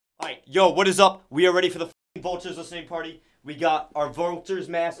Alright, yo, what is up? We are ready for the Vultures listening party. We got our Vultures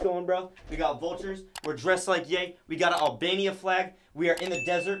mask on, bro. We got Vultures. We're dressed like yay. We got an Albania flag. We are in the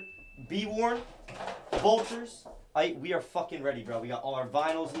desert. Be warned. Vultures. We are fucking ready, bro. We got all our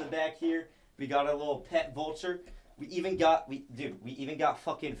vinyls in the back here. We got our little pet vulture. We even got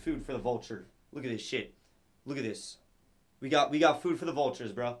fucking food for the vulture. Look at this shit. Look at this. We got food for the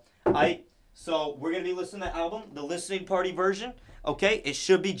vultures, bro. So we're gonna be listening to the album, the listening party version. Okay, it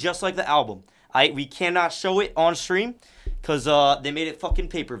should be just like the album. We cannot show it on stream because they made it fucking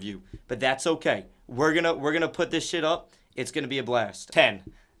pay-per-view, but that's okay. We're gonna put this shit up. It's gonna be a blast. 10,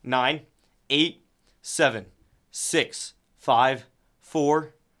 9, 8, 7, 6, 5,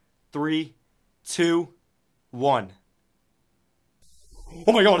 4, 3, 2, 1.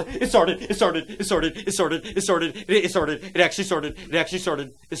 Oh my god, it started, it started, it started, it started, it started, it started, it actually started, it actually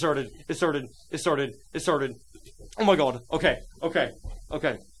started, it started, it started, it started, it started. Oh my god, okay, okay,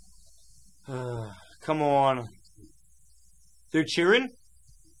 okay. Come on. They're cheering?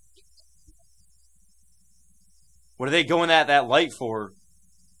 What are they going at that light for?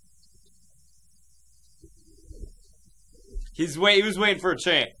 He was waiting for a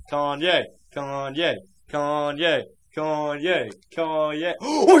chant. Kanye, Kanye, Kanye. Kanye, Kanye.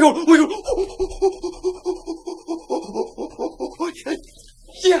 Oh my god! Oh my god!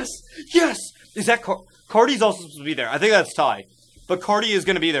 Yes! Yes! Is that Cardi's also supposed to be there? I think that's Ty. But Cardi is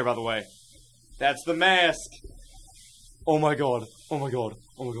gonna be there, by the way. That's the mask. Oh my god. Oh my god.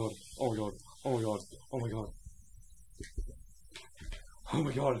 Oh my god. Oh my god. Oh my god. Oh my god. Oh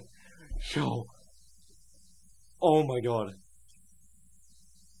my god. Yo. Oh my god.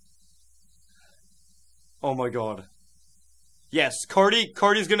 Oh my god. Yes,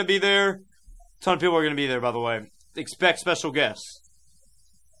 Cardi's gonna be there. A ton of people are gonna be there, by the way. Expect special guests.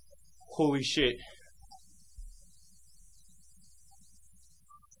 Holy shit.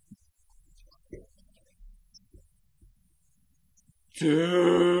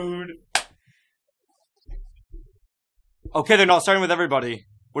 Dude. Okay, they're not starting with everybody.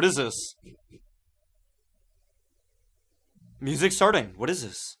 What is this? Music starting. What is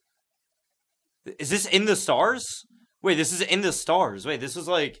this? Is this In the Stars? Wait, this is In the Stars. Wait, this is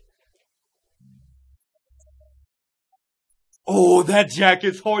like... Oh, that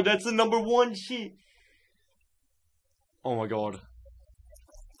jacket's hard. That's the #1 sheet. Oh my god.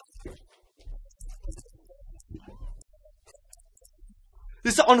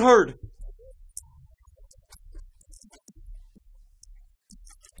 This is Unheard.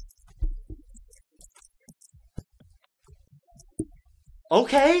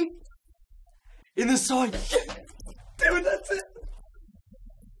 Okay. In the song. Dude, that's it.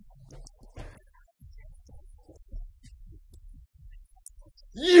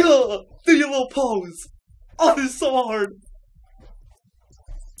 Yeah! Do your little pose. Oh, this is so hard.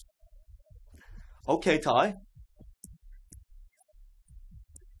 Okay, Ty.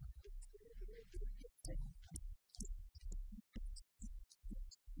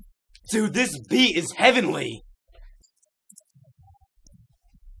 Dude, this beat is heavenly.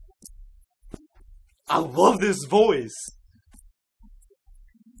 I love this voice.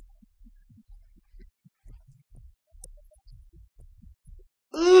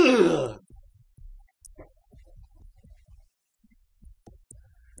 Ugh.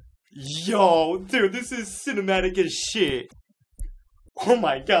 Yo, dude, this is cinematic as shit. Oh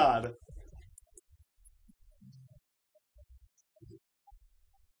my god.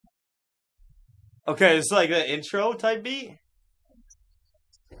 Okay, it's like an intro type beat.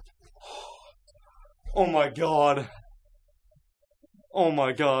 Oh my god. Oh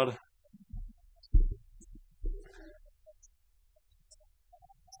my god.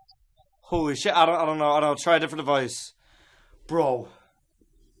 Holy shit, I don't know. I don't know. Try a different device. Bro.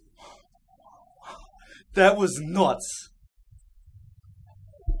 That was nuts.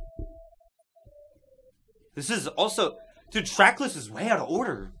 This is also... Dude, tracklist is way out of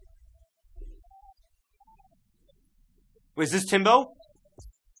order. Wait, is this Timbo?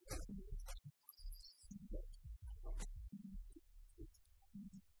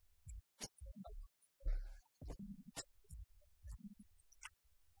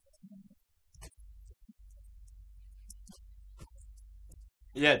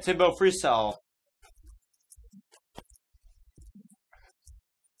 Yeah, Timbo freestyle.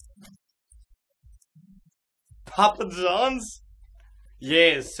 Papa John's?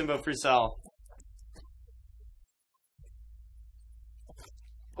 Yes, Timbo freestyle.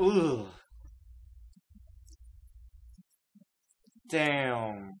 Ugh.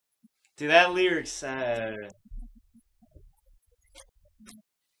 Damn. Dude, that lyric's sad.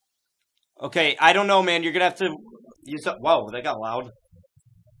 Okay, I don't know, man. You're gonna have to use up. Whoa, that got loud.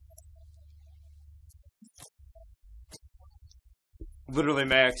 Literally,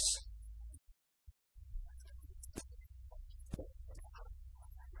 Max.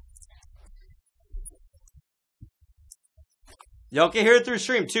 Y'all can hear it through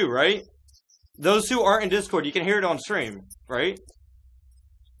stream too, right? Those who aren't in Discord, you can hear it on stream, right?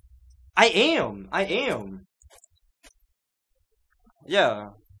 I am. Yeah.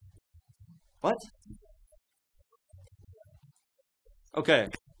 What? Okay.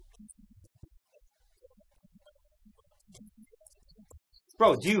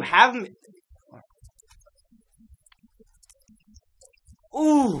 Bro, do you have me?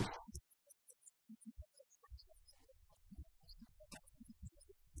 Ooh.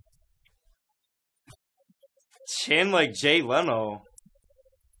 Chin like Jay Leno.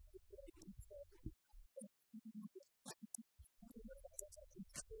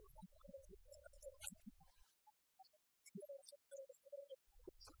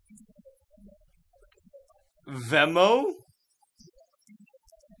 Venmo?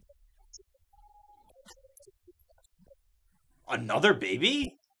 Another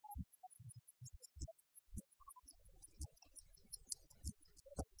baby?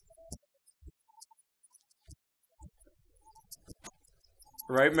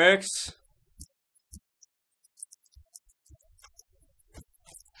 Right, Max?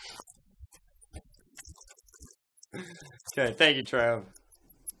 Okay, thank you, Trav.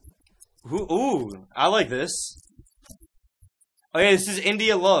 Ooh, I like this. Oh yeah, this is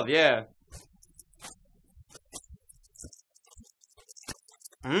India Love, yeah.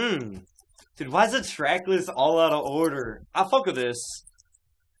 Dude, why is the track list all out of order? I fuck with this.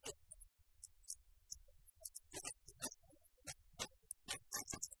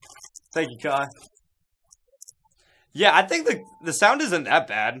 Thank you, Kai. Yeah, I think the sound isn't that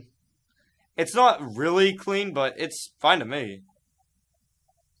bad. It's not really clean, but it's fine to me.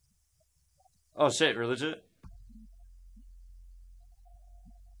 Oh shit, you're legit?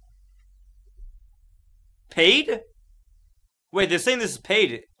 Paid? Wait, they're saying this is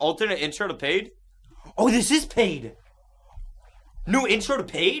paid. Alternate intro to paid? Oh, this is paid! New intro to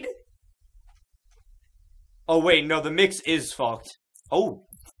paid? Oh wait, no, the mix is fucked. Oh.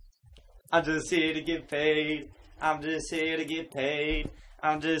 I'm just here to get paid. I'm just here to get paid.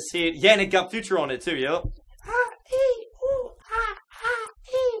 I'm just here. Yeah, and it got Future on it too, yo.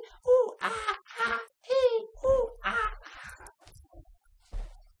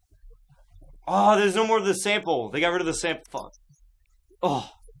 Oh, there's no more of the sample. They got rid of the sample. Fuck. Oh.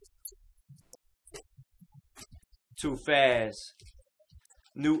 Too fast.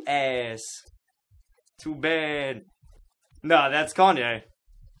 New ass. Too bad. Nah, that's Kanye.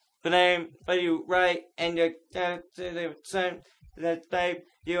 The name for you right and you're the same. That babe,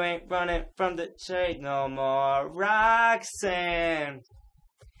 you ain't running from the shade no more. Roxanne.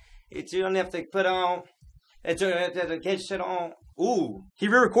 It's you don't have to put on. It's you have to get shit on. Ooh, he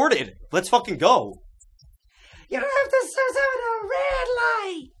re-recorded. Let's fucking go. You don't have to serve a red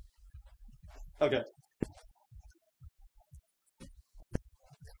light. Okay.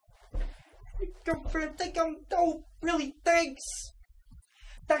 Girlfriend, think I'm dope. Really, thanks.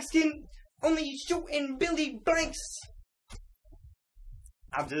 Dark skin, only shooting Billy Blanks.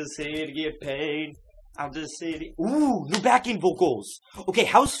 I'm just here to get paid. I'm just here to... Ooh, new backing vocals. Okay,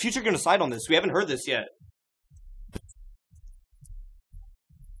 how's Future gonna side on this? We haven't heard this yet.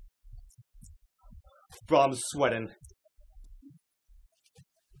 Bro, I'm sweating.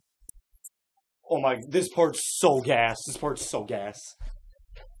 Oh my, this part's so gas. This part's so gas.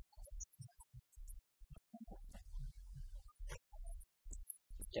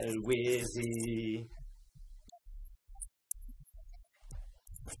 Get it wizzy.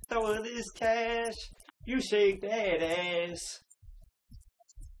 Throw this cash. You shake that ass.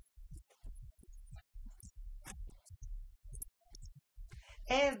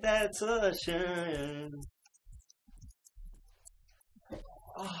 And that's a shame.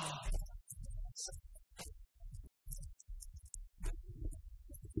 Oh.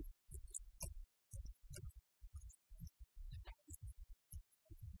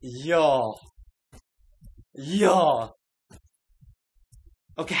 Yo.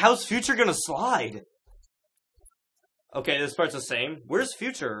 Okay, how's Future gonna slide? Okay, this part's the same. Where's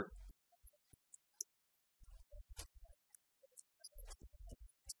Future?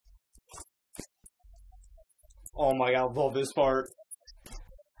 Oh my god, I love this part.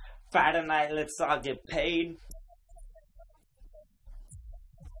 Friday night, let's all get paid.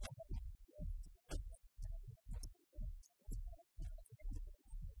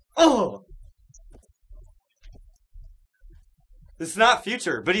 Oh! This is not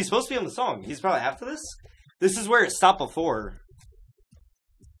Future, but he's supposed to be on the song. He's probably after this? This is where it stopped before.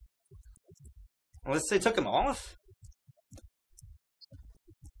 Unless they took him off?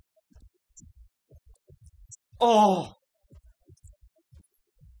 Oh!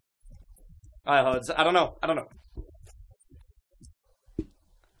 Alright, Huds. I don't know.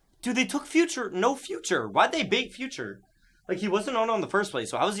 Dude, they took Future. No Future. Why'd they bait Future? Like, he wasn't on the first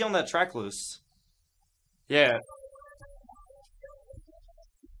place, so how was he on that track list? Yeah.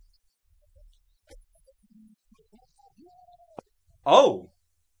 Oh!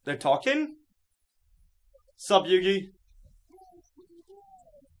 They're talking? Sup, Yugi?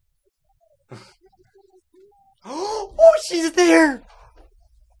 Oh, she's there!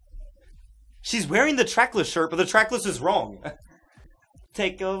 She's wearing the tracklist shirt, but the tracklist is wrong.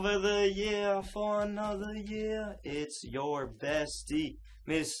 Take over the year for another year. It's your bestie,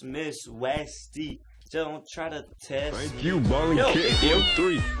 Miss Westy. Don't try to test me. Thank you, Ballin' Kid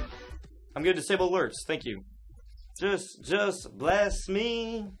 3. I'm gonna disable alerts. Thank you. Just bless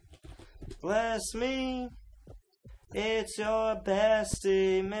me. Bless me. It's your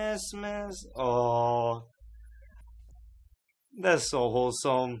bestie, Miss. Oh. That's so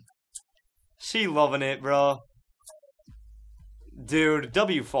wholesome. She loving it, bro. Dude,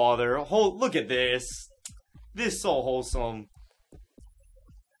 W father. Look at this. This is so wholesome.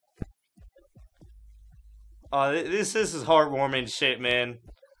 This is heartwarming shit, man.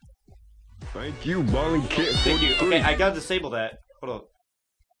 Thank you, Ballin' Kid 3. Thank you. Okay, I gotta disable that. Hold up.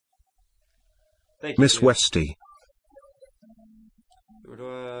 Thank you. Miss Westy. Where do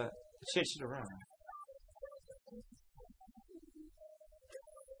I change it around?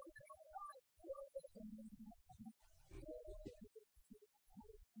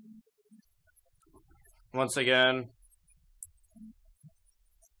 Once again.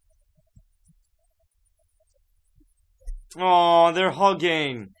 Oh, they're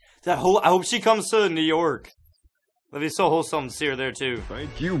hugging. I hope she comes to New York. That'd be so wholesome to see her there too.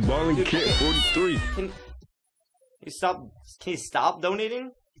 Thank you, Ballin' Kid 43. Can you stop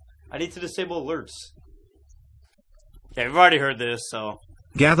donating? I need to disable alerts. Okay, we've already heard this, so.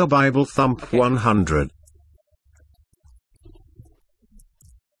 Gather Bible Thump Okay. 100.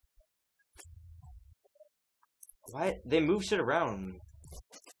 Why? They move shit around.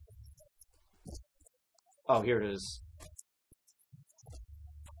 Oh, here it is.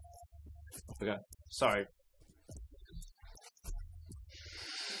 Okay, sorry.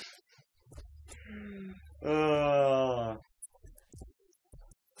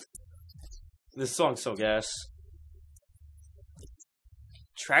 This song's so gas.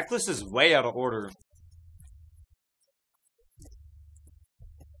 Tracklist is way out of order.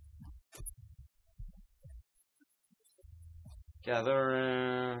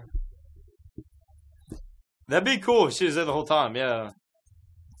 Gathering. That'd be cool if she was there the whole time, yeah.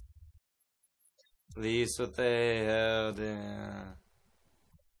 At least what they held in.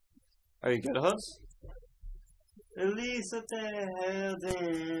 Are you good, Hus? At least what they held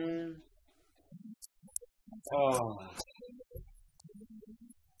in. Oh.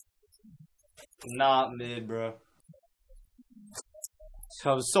 Not mid, bro.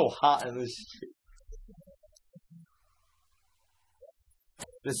 I was so hot in this shit.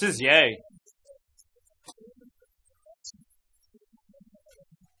 This is yay.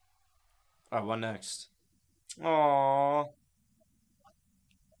 Alright, what next? Aww.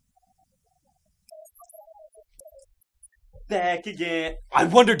 Back again. I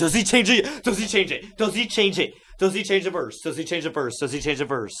wonder, does he change it? Does he change it? Does he change it? Does he change the verse? Does he change the verse? Does he change the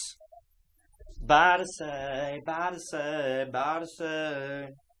verse? Body say, body say, body say.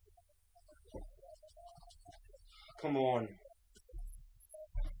 Come on.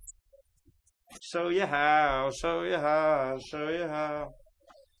 Show you how, show you how, show you how.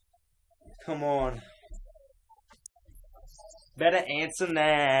 Come on. Better answer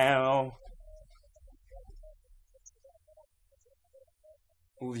now.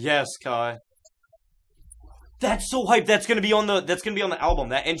 Yes, Kai. That's so hype. That's gonna be on the album.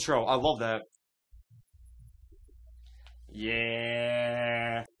 That intro. I love that.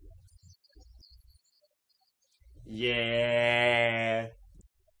 Yeah. Yeah.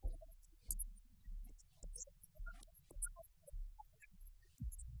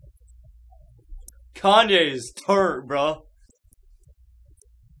 Kanye's turd, bro.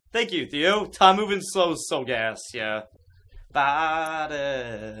 Thank you, Theo. Time moving slow, so gas, yeah.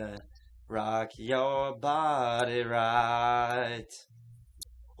 Body, rock your body right.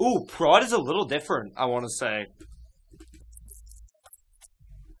 Ooh, Prod is a little different, I want to say.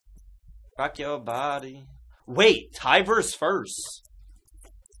 Rock your body. Wait, Ty verse first.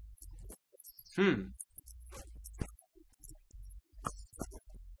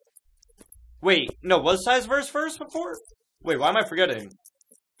 Wait, no, was Ty's verse first before? Wait, why am I forgetting?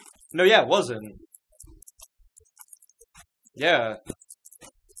 No, yeah, it wasn't. Yeah.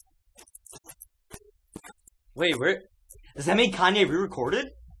 Wait, where? Does that mean Kanye re-recorded?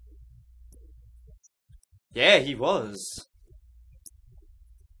 Yeah, he was.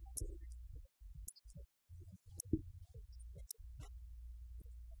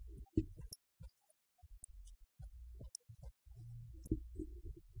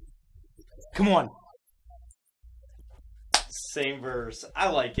 Come on. Same verse. I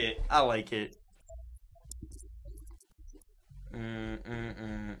like it. I like it.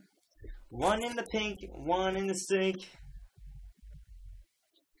 One in the pink, one in the sink.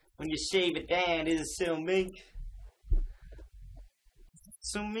 When you shave it down, it's still mink.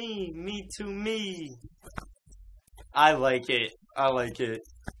 So me to me. I like it. I like it.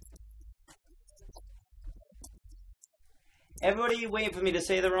 Everybody waiting for me to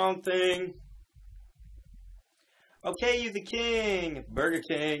say the wrong thing. Okay, you the king. Burger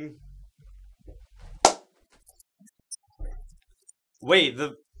King. Wait,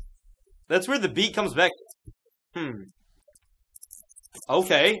 that's where the beat comes back.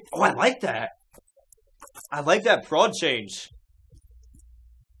 Okay. Oh, I like that. I like that prod change.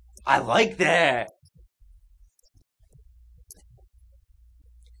 I like that.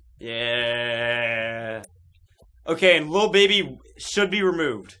 Yeah. Okay, and Lil Baby should be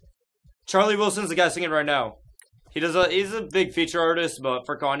removed. Charlie Wilson's the guy singing right now. He's a big feature artist, but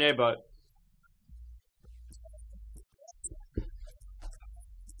for Kanye, but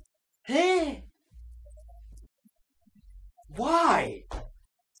hey, why?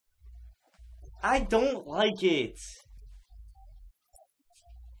 I don't like it.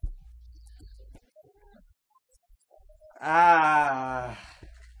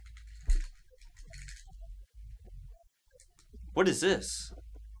 What is this?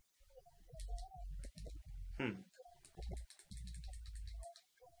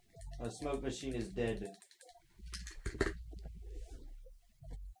 A smoke machine is dead.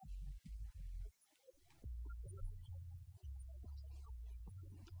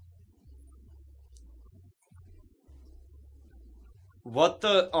 What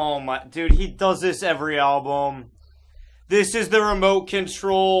the? Oh my, dude, he does this every album. This is the remote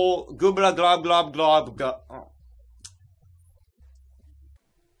control. Goobla glob glob glob glob. Oh.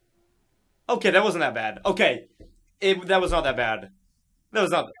 Okay, that wasn't that bad. Okay, that was not that bad. That was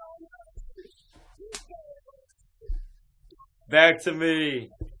not. Back to me.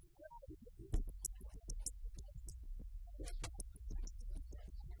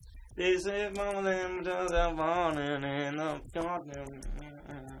 This is one of them does I'm falling in the garden.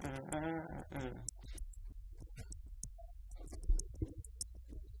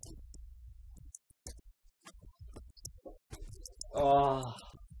 Oh,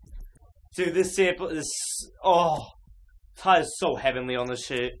 dude, this sample is Ty is so heavenly on this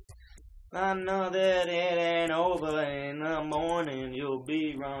shit. I know that it ain't over in the morning. You'll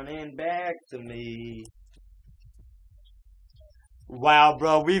be running back to me. Wow,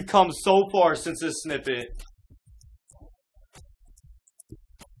 bro, we've come so far since this snippet.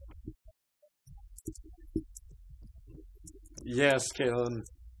 Yes, Kalen.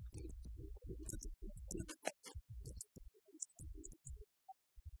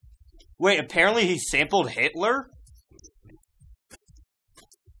 Wait, apparently he sampled Hitler?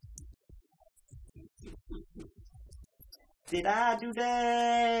 Did I do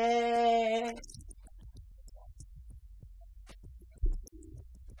that?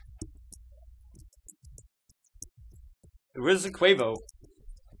 Where's the Quavo?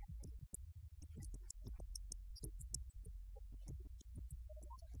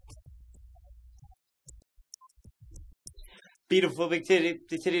 Beautiful big titty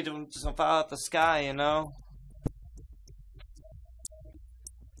just on fire out the sky, you know?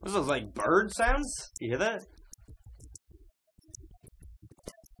 What those like bird sounds? You hear that?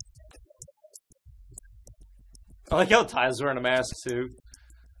 I like how Ty's wearing a mask too.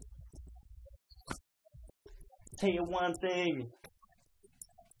 Tell you one thing.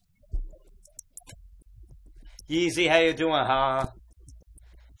 Yeezy, how you doing, huh?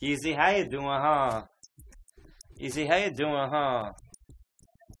 Yeezy, how you doing, huh? Yeezy, how you doing, huh?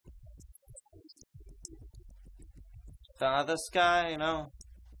 The sky, you know?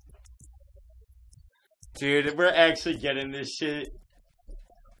 Dude, we're actually getting this shit.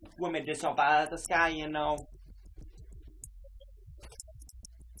 Women just on fire the sky, you know?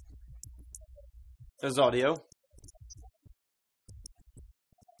 There's audio.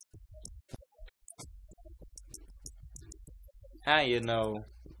 How you know?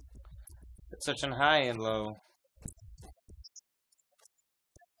 It's such an high and low.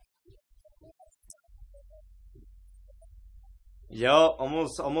 Yo,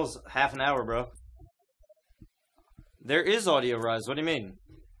 almost half an hour, bro. There is audio rise. What do you mean?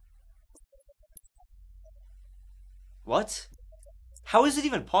 What? How is it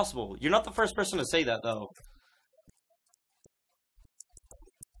even possible? You're not the first person to say that, though.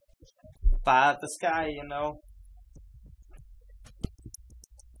 Five the sky, you know.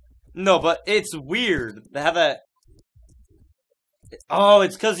 No, but it's weird to have that. Oh,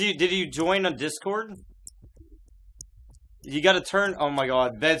 it's because did you join on Discord? You gotta turn. Oh my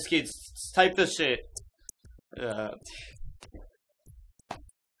god, Bedskates, type this shit.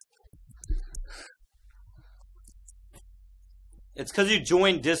 It's because you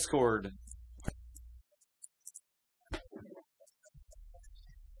joined Discord.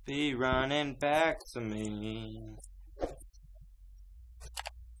 Be running back to me.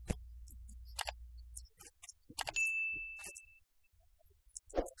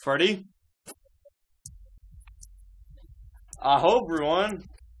 Freddy? I hope, everyone.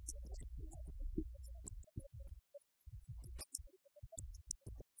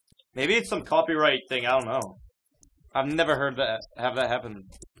 Maybe it's some copyright thing, I don't know. I've never heard that, have that happen.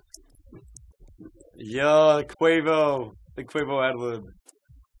 Yo, the Quavo ad-lib.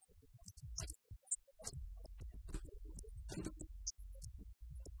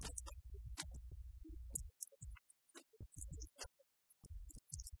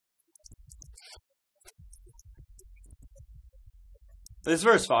 This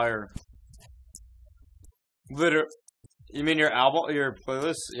verse fire. Literally. You mean your album, your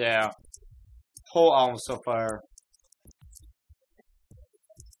playlist? Yeah. Whole album's so fire.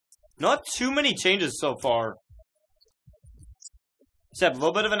 Not too many changes so far. Except a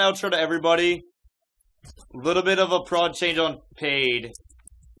little bit of an outro to everybody. A little bit of a prod change on paid.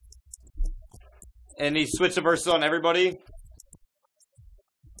 And he switched the verses on everybody.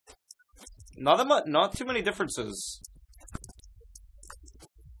 Not that much, not too many differences.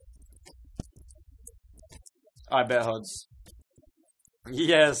 I bet, Huds.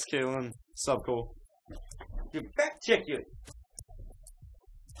 Yes, Kaylin. Sub cool. You fact check it.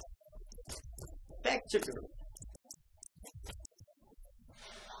 Fact checker.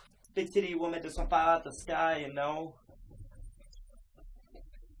 Big titty woman just on fire out the sky, you know.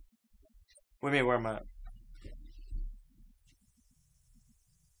 What do you mean, where am I at?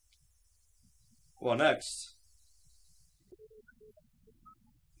 Well, next.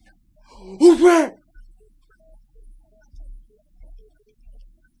 Alright!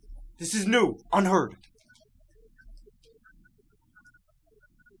 This is new, unheard.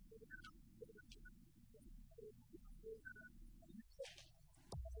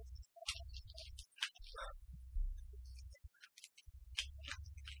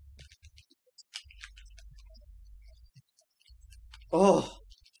 Oh,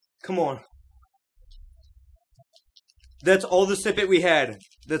 come on. That's all the snippet we had.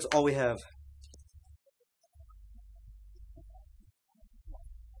 That's all we have.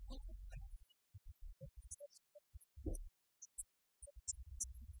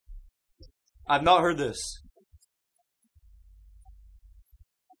 I've not heard this.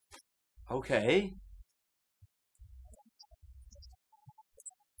 Okay.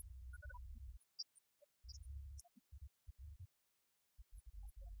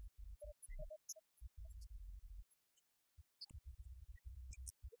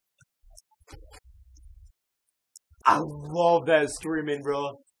 I love that screaming,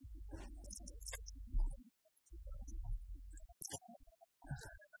 bro.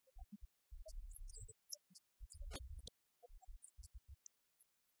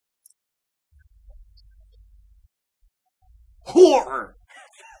 Horror!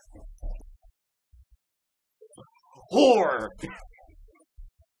 Horror!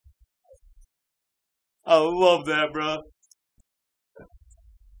 I love that, bro.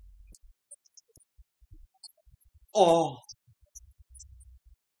 Oh.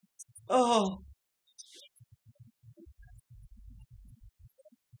 Oh.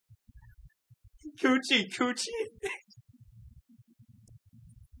 Coochie.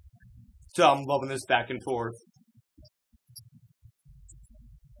 So I'm loving this back and forth.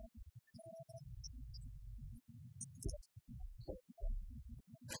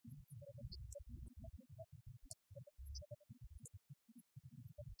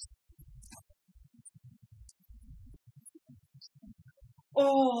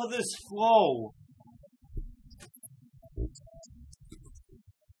 Oh, this flow.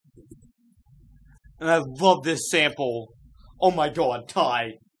 And I love this sample. Oh my god,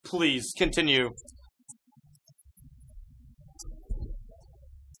 Ty. Please, continue.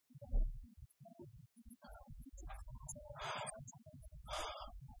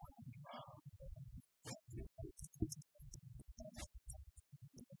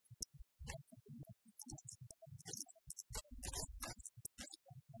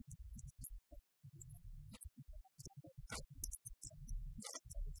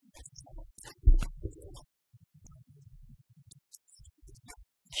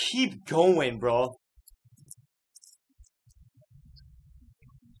 Keep going, bro.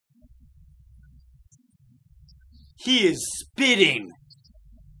 He is spitting.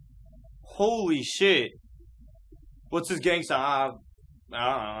 Holy shit. What's his gang sign? I don't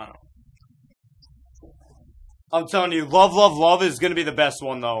know. I'm telling you, Love, Love, Love is going to be the best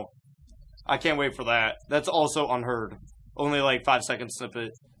one, though. I can't wait for that. That's also unheard. Only like 5-second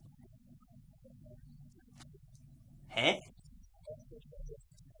snippet. Huh?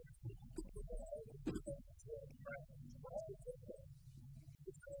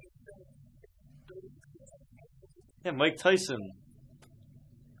 Yeah, Mike Tyson.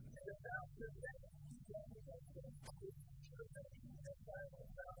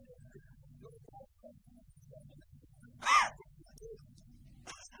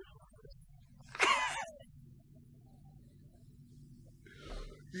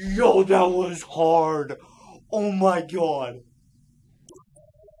 Yo, that was hard. Oh my god.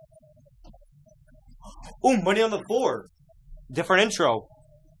 Oh, Money on the Floor. Different intro.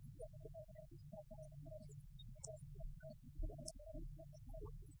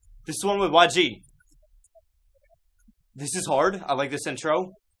 This is one with YG. This is hard. I like this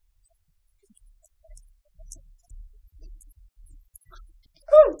intro.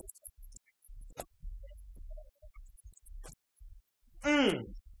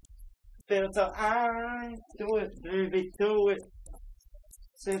 Feel so I do it, baby, do it.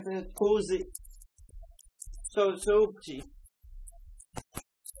 Simple cozy. So cheap.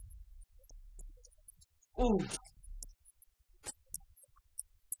 Ooh.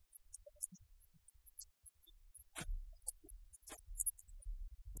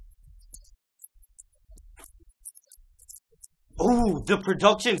 Ooh, the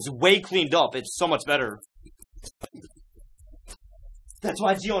production's way cleaned up. It's so much better. That's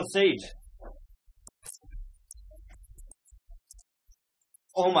why YG on stage.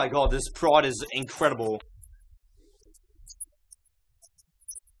 Oh my god, this prod is incredible.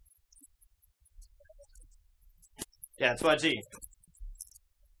 Yeah, it's YG.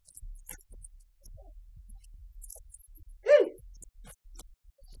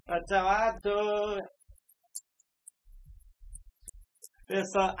 That's how I do it.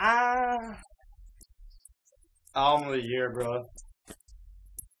 It's a album of the year, bro.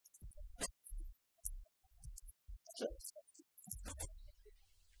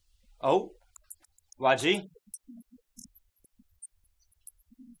 Oh, YG.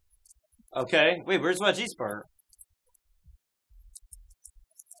 Okay, wait, where's YG's part?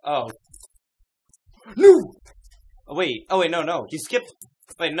 Oh, no. Oh wait, no. He skipped.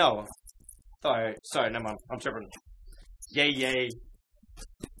 Wait, no. Sorry, never mind. I'm tripping. Yay.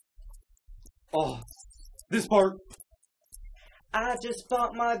 Oh, this part. I just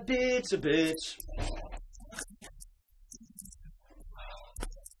bought my bitch a bitch.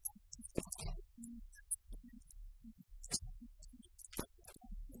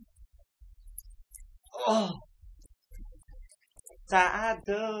 Oh, I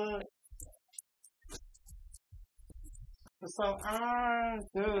do it. So I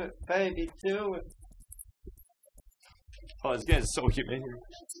do it, baby, do it. Oh, it's getting so cute in here.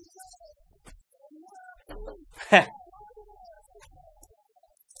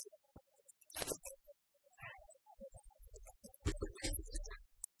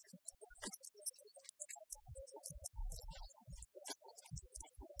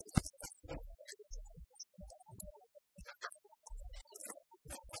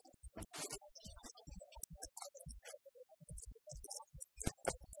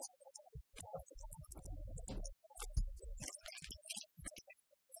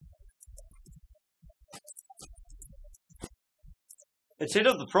 It's hit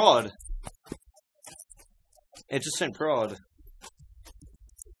of the prod. Interesting prod.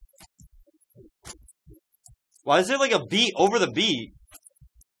 Why is there like a beat over the beat?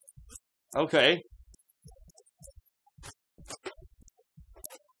 Okay.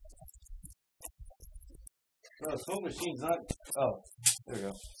 No, smoke machine's not. Oh, there we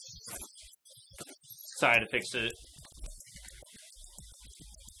go. Sorry to fix it.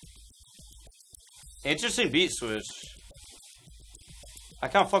 Interesting beat switch. I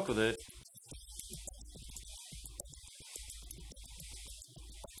can't fuck with it.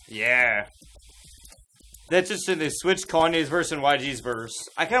 Yeah. That's just they switched Kanye's verse and YG's verse.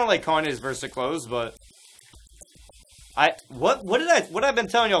 I kind of like Kanye's verse to close, but what have I been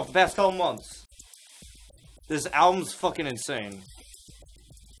telling y'all for the past couple months? This album's fucking insane.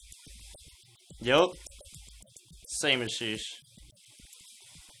 Yup. Same as sheesh.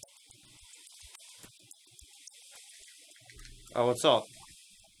 Oh, what's up?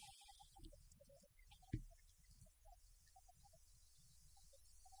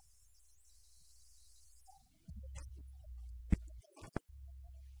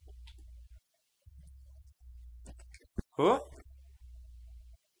 Huh?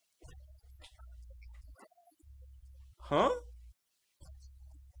 Huh?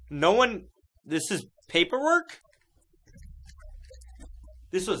 No one... This is paperwork?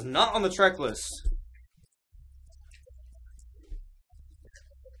 This was not on the track list.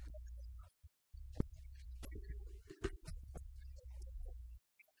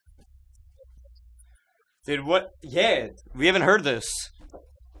 Dude, what? Yeah, we haven't heard this.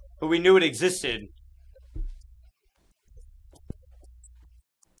 But we knew it existed.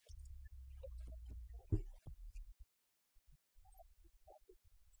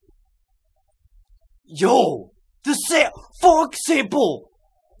 Yo! The folk sample!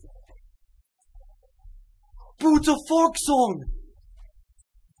 Bro, it's a folk song!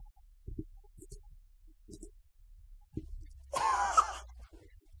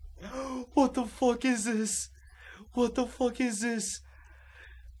 What the fuck is this? What the fuck is this?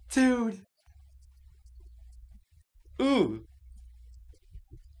 Dude. Ooh.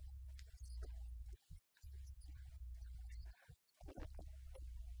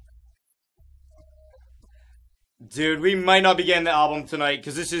 Dude, we might not be getting the album tonight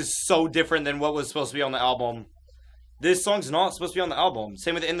because this is so different than what was supposed to be on the album. This song's not supposed to be on the album.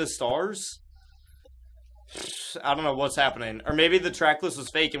 Same with In the Stars. I don't know what's happening. Or maybe the track list was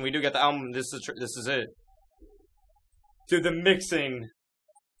fake and we do get the album. This is it. Dude, the mixing.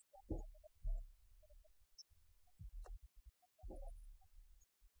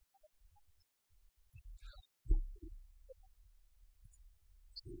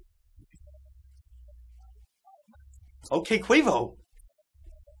 Okay, Quavo.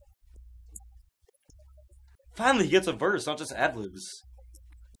 Finally, he gets a verse, not just ad-libs.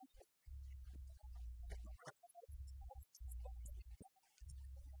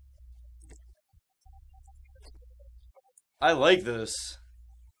 I like this.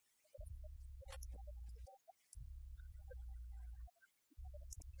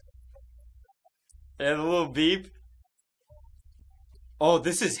 And a little beep. Oh,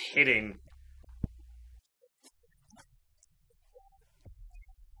 this is hitting.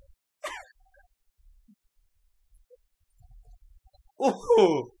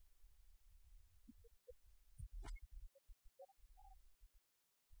 Ooh.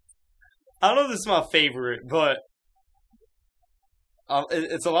 I don't know if this is my favorite, but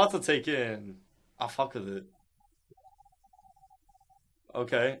it's a lot to take in. I fuck with it.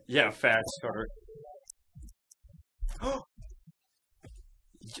 Okay. Yeah, facts, Carter. Oh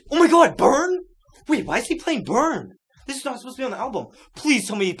my god, Burn? Wait, why is he playing Burn? This is not supposed to be on the album. Please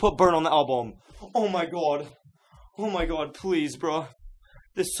tell me he put Burn on the album. Oh my god. Oh my god, please, bro.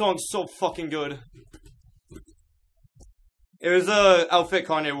 This song's so fucking good. It was a outfit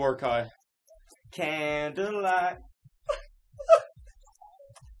Kanye wore, Kai. Candlelight.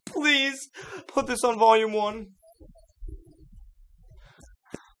 Please, put this on volume 1.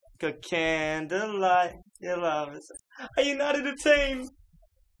 A candlelight, your love is... Are you not entertained?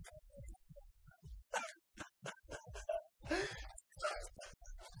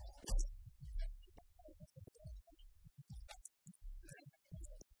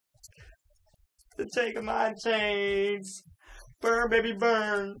 To take my chains. Burn, baby,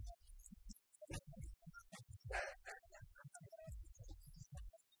 burn.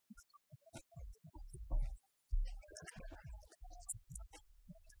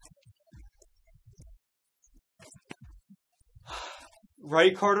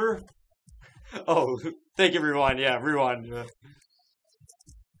 Right, Carter? Oh, thank you, Rewind. Yeah, Rewind. Yeah.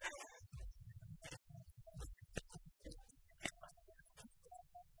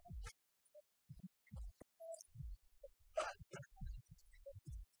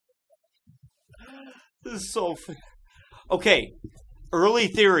 This is so... Okay, early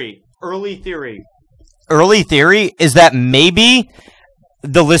theory is that maybe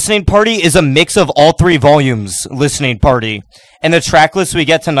the listening party is a mix of all 3 volumes listening party. And the track list we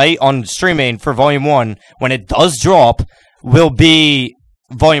get tonight on streaming for volume 1, when it does drop, will be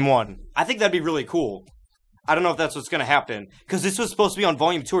volume 1. I think that'd be really cool. I don't know if that's what's going to happen. Because this was supposed to be on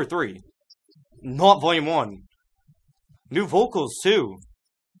volume 2 or 3. Not volume 1. New vocals, too.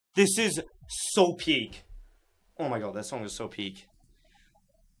 This is so peak. Oh my god, that song is so peak.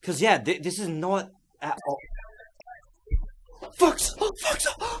 Because, yeah, this is not at all... Fucks up! Fucks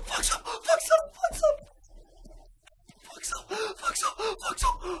up! Fucks up! Fucks up! Fucks up! Fucks up! Fucks up! Fucks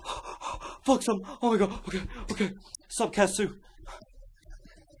up! Fucks up! Oh my god, okay, okay. Stop, Katsu.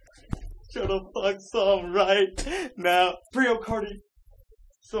 Shut up, fuck some right now. Brio Cardi.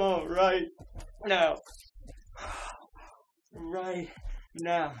 Song right now. Right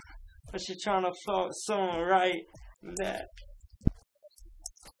now. But she trying to fuck some right now.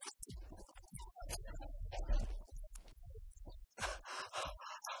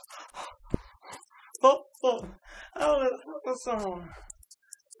 Oh, I'm a little hot song.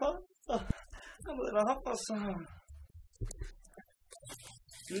 I'm a little hot song.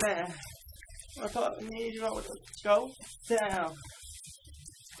 Nah, I thought me you know to go down.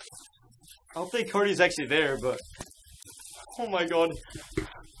 I don't think Cardi's actually there, but oh my god.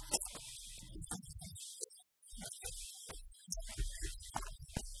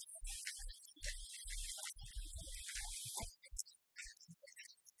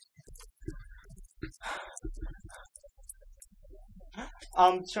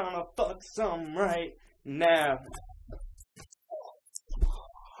 I'm trying to fuck some right now.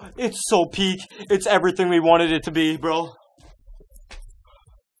 It's so peak. It's everything we wanted it to be, bro.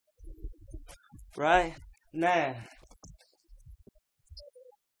 Right now.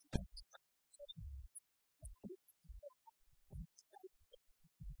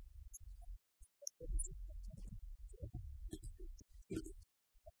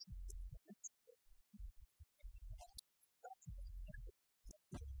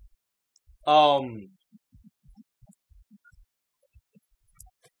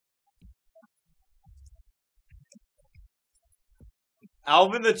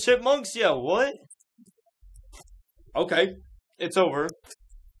 Alvin the Chipmunks? Yeah, what? Okay, it's over.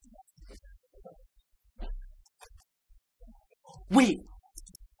 Wait!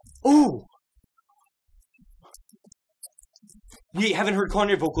 Ooh! We haven't heard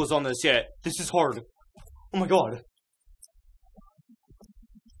Kanye vocals on this yet. This is hard. Oh my god.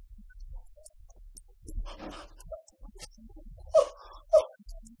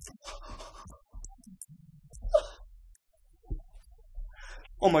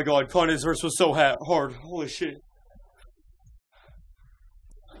 Oh my god, Kanye's verse was so hard. Holy shit.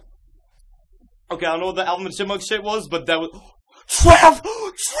 Okay, I don't know what the Alvin and Chipmunk shit was, but that was... Trav!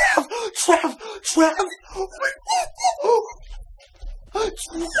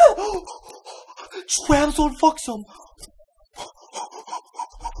 Trav's on fuck some.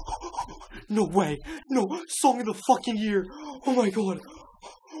 No way. No. Song of the fucking year. Oh my god.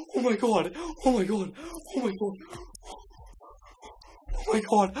 Oh my god. Oh my god. Oh my god. Oh my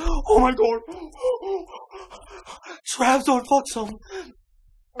god. Oh my god. Trav's on fuck some.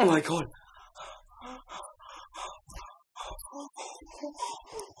 Oh my god.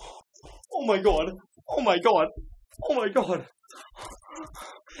 Oh my god. Oh my god. Oh my god.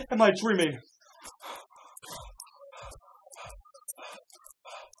 Am I dreaming?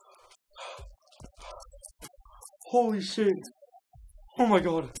 Holy shit. Oh my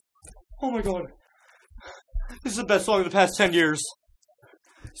god. Oh my god. This is the best song of the past 10 years.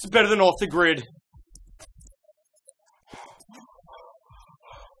 It's better than Off the Grid.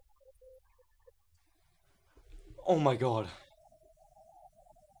 Oh my god.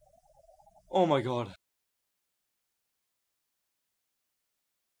 Oh my god.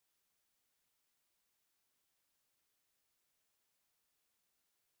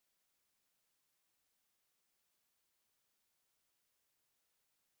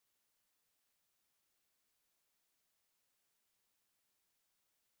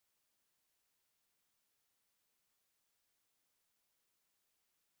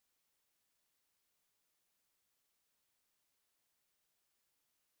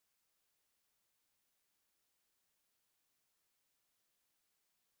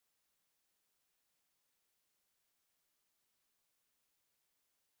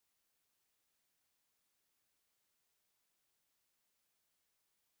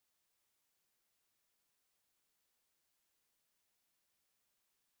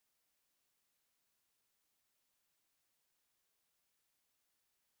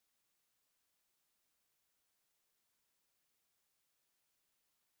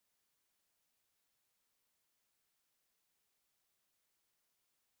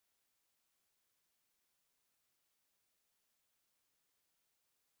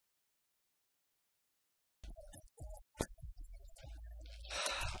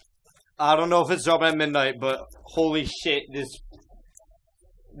 I don't know if it's dropping at midnight, but holy shit,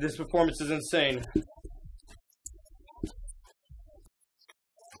 this performance is insane.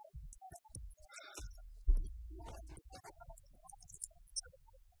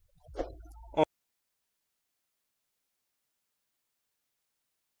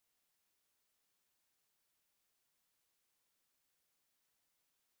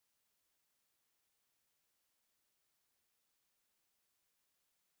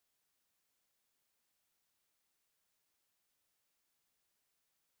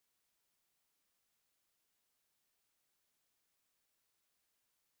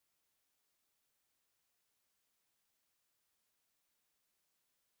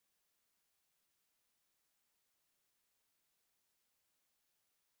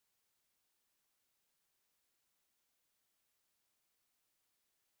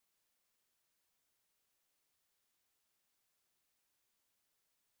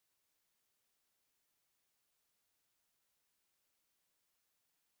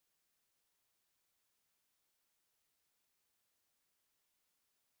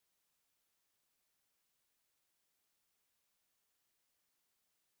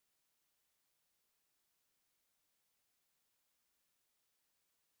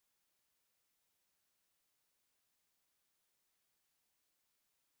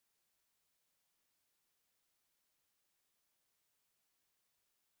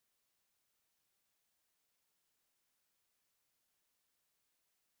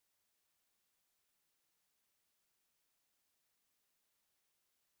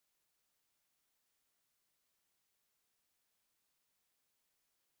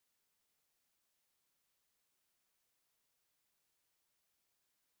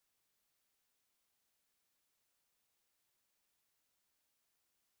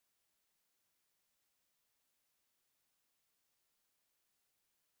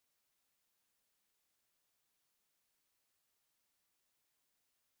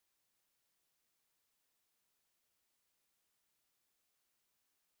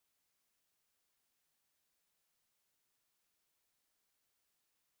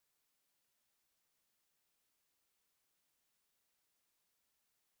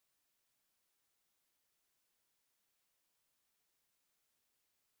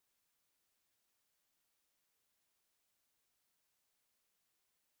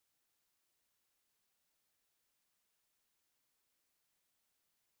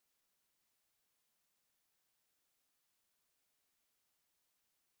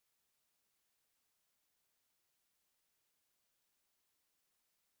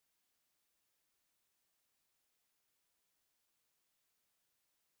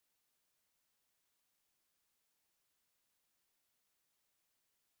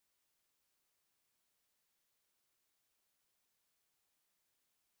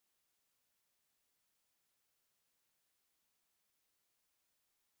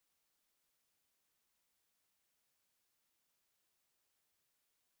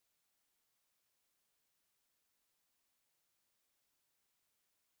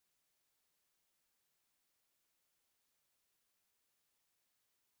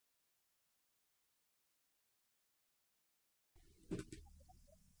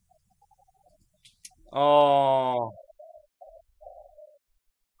 Oh.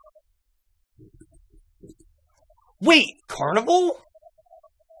 Wait, Carnival?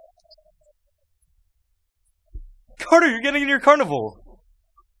 Carter, you're getting in your Carnival.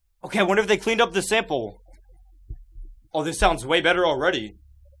 Okay, I wonder if they cleaned up the sample. Oh, this sounds way better already.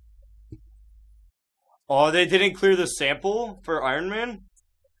 Oh, they didn't clear the sample for Iron Man?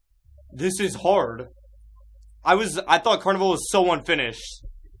 This is hard. I thought Carnival was so unfinished.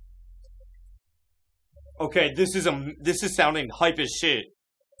 Okay, this is sounding hype as shit.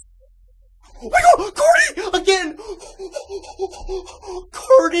 Oh my god, Cardi again!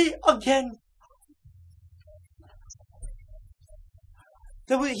 Cardi again!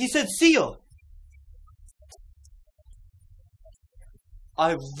 He said see ya.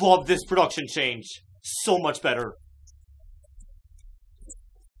 I love this production change. So much better.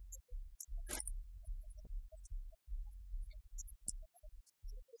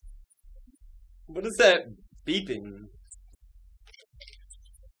 What is that beeping?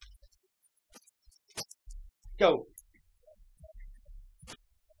 Go.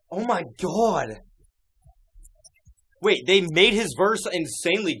 Oh my god. Wait, they made his verse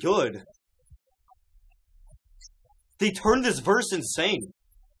insanely good. They turned this verse insane.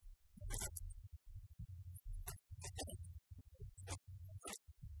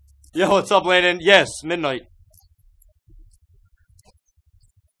 Yo, what's up, Landon? Yes, midnight.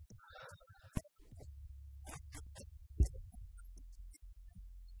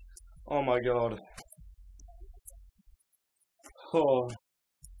 Oh my god. Oh.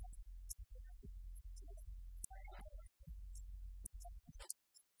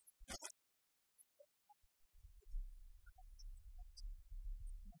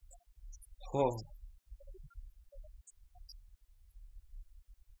 Oh.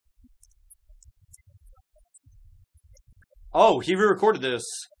 Oh, he re-recorded this.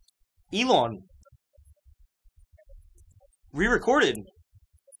 Elon. Re-recorded.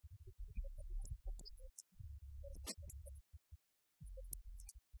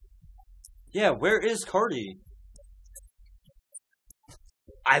 Yeah, where is Cardi?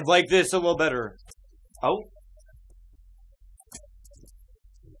 I like this a little better. Oh?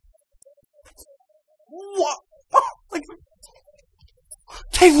 What? Oh, like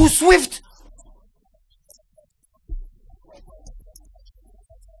Taylor Swift!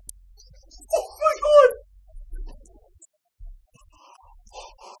 Oh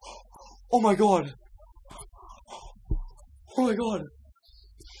my god! Oh my god!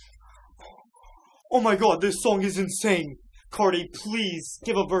 Oh my god, this song is insane! Cardi, please,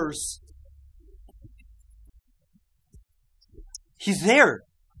 give a verse. He's there!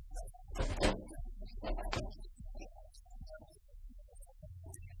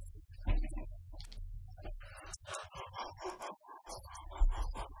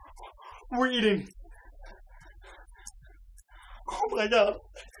 We're eating! Oh my god!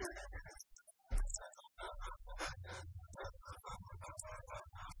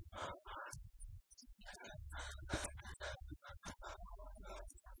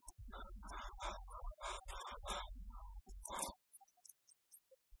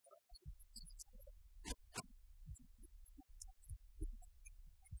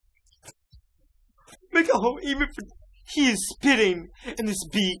 Look how even he is spitting in this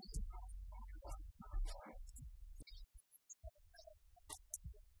beat.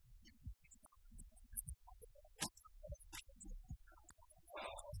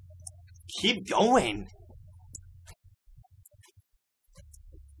 Keep going.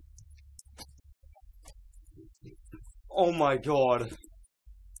 Oh my god.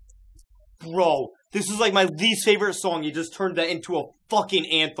 Bro, this is like my least favorite song. You just turned that into a fucking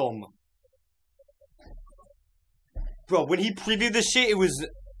anthem. Bro, when he previewed this shit, it was...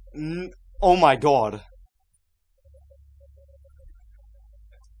 Oh my god.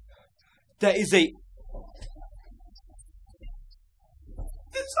 That is a...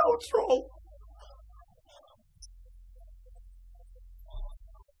 This outro.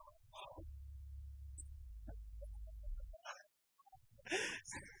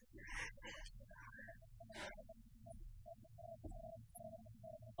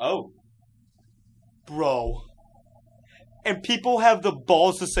 Oh. Bro. And people have the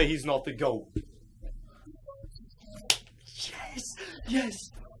balls to say he's not the GOAT. Yes! Yes!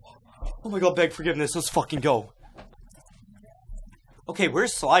 Oh my god, beg forgiveness. Let's fucking go. Okay,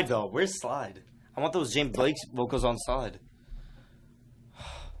 where's Slide, though? Where's Slide? I want those James Blake vocals on Slide.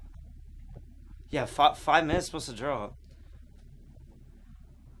 Yeah, 5 minutes supposed to drop.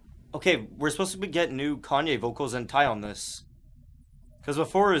 Okay, we're supposed to get new Kanye vocals and Ty on this. Because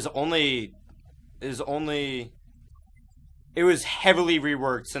before it was heavily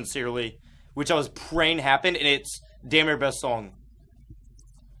reworked, sincerely. which I was praying happened, and it's damn near best song.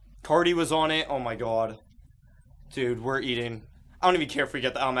 Cardi was on it. Oh my god. Dude, we're eating. I don't even care if we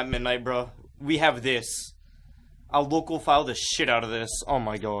get the album at midnight, bro. We have this. I'll local file the shit out of this. Oh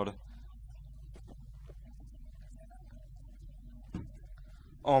my god.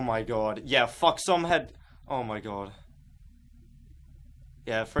 Oh my god. Yeah, fuck some head. Oh my god.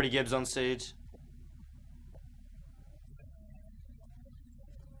 Yeah, Freddie Gibbs on stage.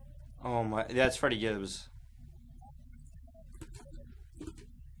 Oh my, that's Freddie Gibbs.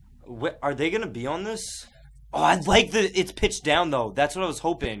 What, are they gonna be on this? Oh, I like the, it's pitched down though. That's what I was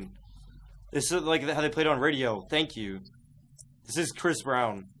hoping. This is like how they played on radio. Thank you. This is Chris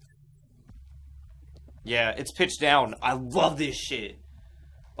Brown. Yeah, it's pitched down. I love this shit.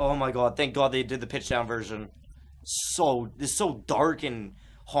 Oh my god, thank god they did the pitched down version. It's so dark and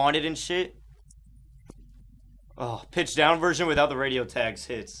haunted and shit. Oh, pitched down version without the radio tags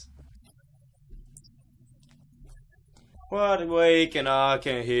hits. Wide awake and I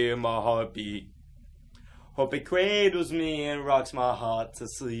can hear my heartbeat. Hope it cradles me and rocks my heart to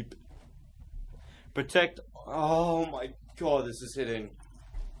sleep. Protect. Oh my god, this is hitting.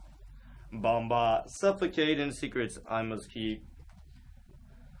 Bomba. Suffocating secrets I must keep.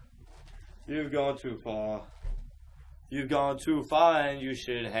 You've gone too far. You've gone too far and you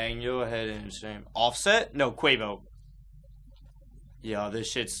should hang your head in shame. Offset? No, Quavo. Yeah,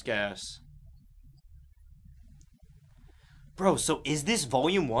 this shit's gas. Bro, so is this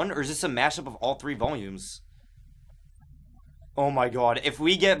volume 1 or is this a mashup of all 3 volumes? Oh my god, if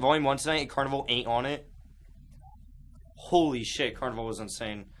we get volume 1 tonight and Carnival ain't on it. Holy shit, Carnival was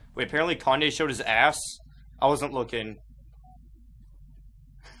insane. Wait, apparently Kanye showed his ass? I wasn't looking.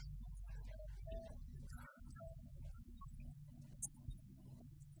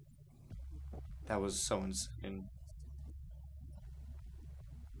 That was so insane.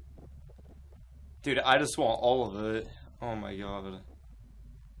 Dude, I just want all of it. Oh my god.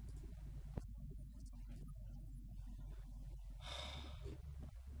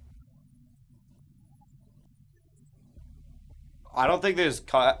 I don't think there's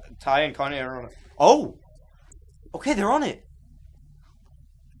Ty and Kanye are on it. Oh! Okay, they're on it.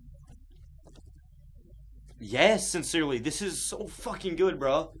 Yes, sincerely. This is so fucking good,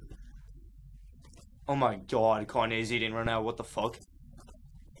 bro. Oh my god, Kanye's eating right now. What the fuck?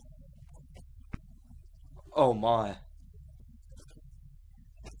 Oh my.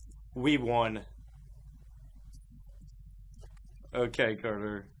 We won. Okay,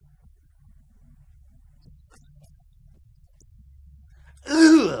 Carter.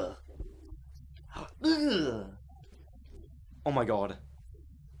 Ugh. Ugh. Oh my god.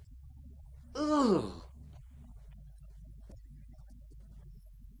 Ugh.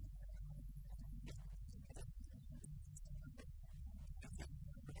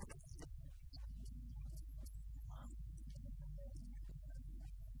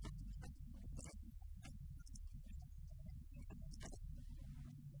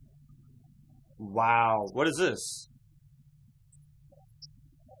 Wow. What is this?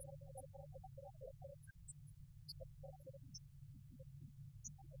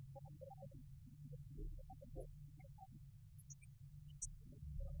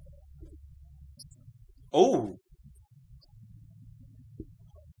 Oh.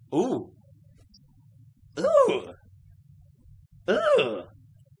 Ooh. Ooh. Ugh.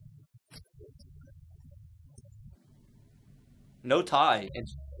 No tie.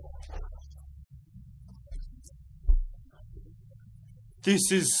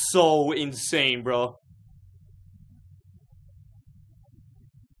 This is so insane, bro.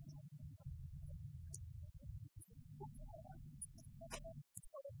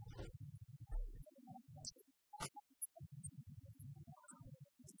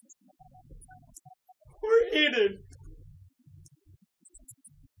 We're eating.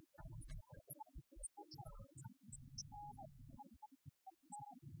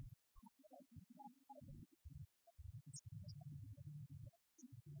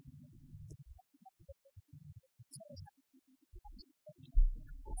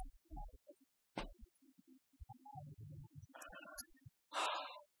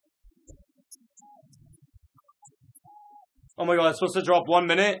 Oh my god, it's supposed to drop 1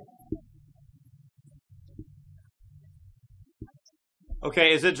 minute?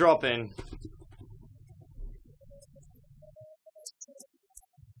 Okay, is it dropping?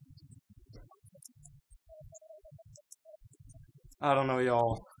 I don't know,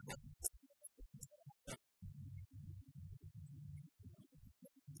 y'all.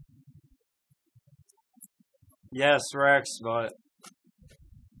 Yes, Rex, but...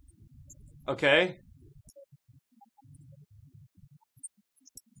 Okay.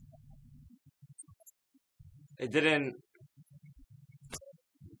 It didn't...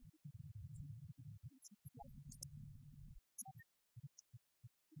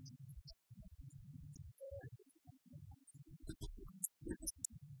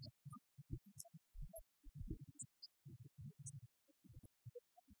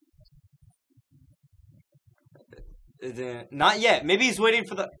 It didn't... Not yet. Maybe he's waiting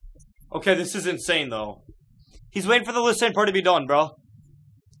for the... Okay, this is insane, though. He's waiting for the listening part to be done, bro.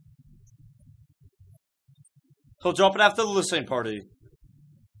 He'll drop it after the listening party.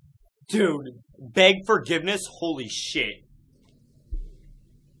 Dude, beg forgiveness? Holy shit.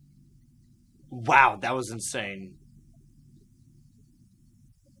 Wow, that was insane.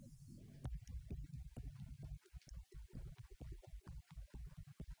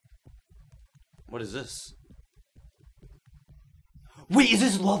 What is this? Wait, is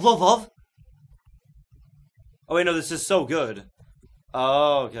this Love, Love, Love? Oh wait, no, this is So Good.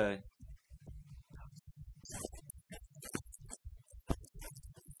 Oh, okay.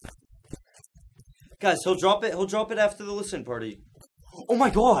 Guys, he'll drop it after the listen party. Oh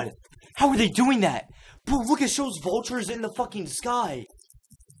my god! How are they doing that? Bro, look, it shows vultures in the fucking sky.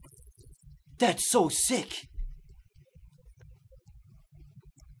 That's so sick.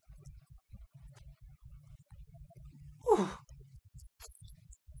 Whew.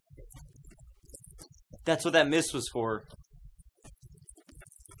 That's what that mist was for.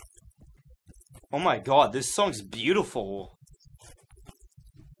 Oh my god, this song's beautiful.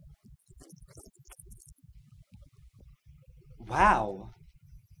 Wow.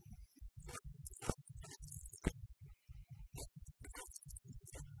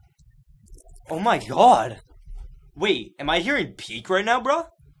 Oh my god. Wait, am I hearing Peak right now, bro?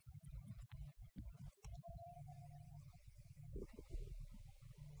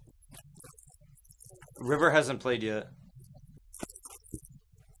 River hasn't played yet.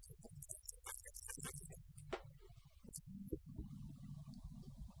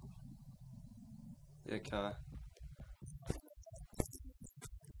 Okay.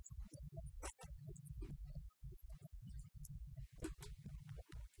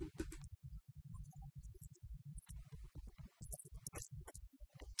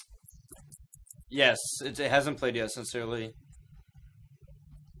 Yes, it hasn't played yet, sincerely.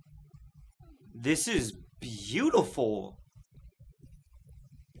 This is beautiful.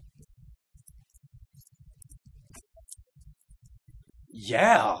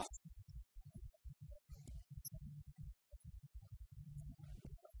 Yeah.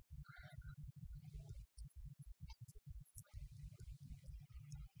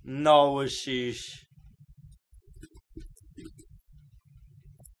 No, sheesh.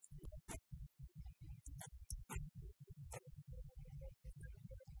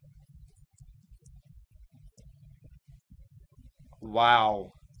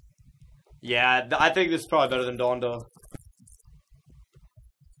 Wow. Yeah, I think this is probably better than Donda.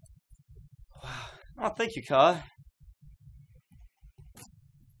 Oh, thank you, Kai.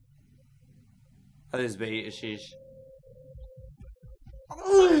 That is bait, sheesh.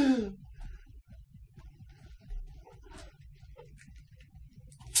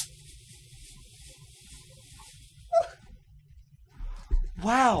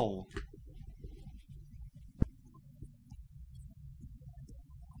 Wow.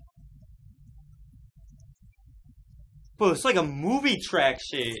 Bro, it's like a movie track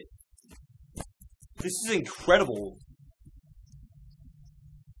shit. This is incredible.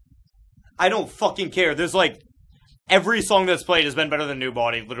 I don't fucking care. There's like every song that's played has been better than New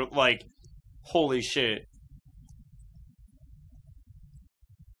Body. Literally, like, holy shit.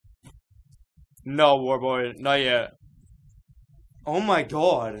 No, Warboy, not yet. Oh my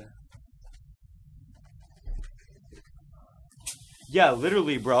god. Yeah,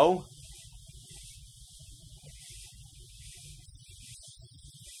 literally, bro.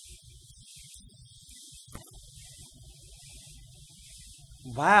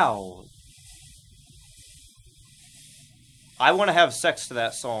 Wow. I want to have sex to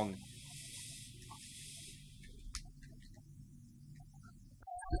that song.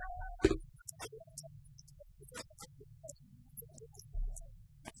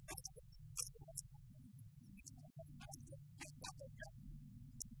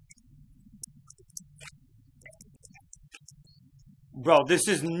 Bro, this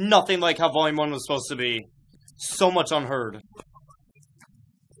is nothing like how Volume 1 was supposed to be. So much unheard.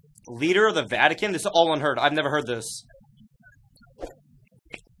 Leader of the Vatican? This is all unheard. I've never heard this.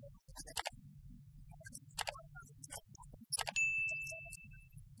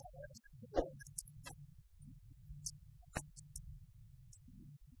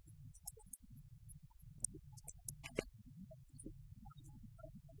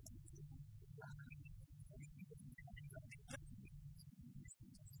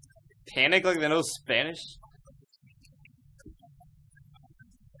 Panic like they know Spanish?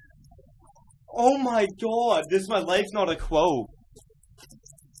 Oh my god, this is my life, not a quote.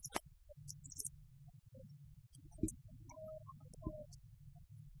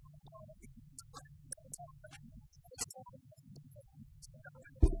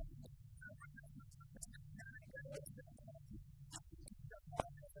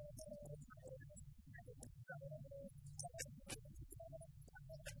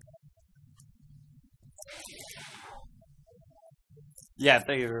 Yeah,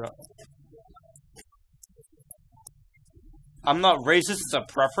 thank you. I'm not racist, it's a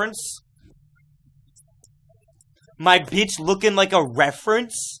preference. My bitch looking like a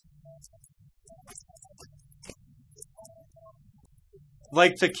reference?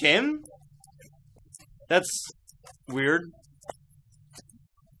 Like to Kim? That's weird.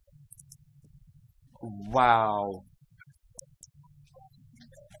 Wow.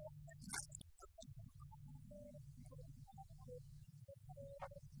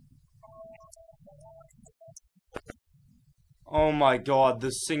 Oh my god, the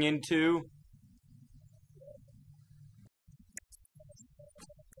singing too.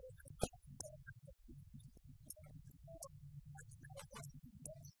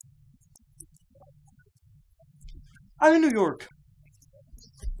 I'm in New York.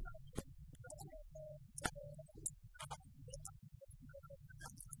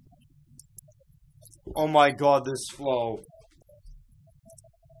 Oh my god, this flow.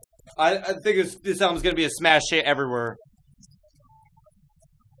 I think this album's gonna be a smash hit everywhere.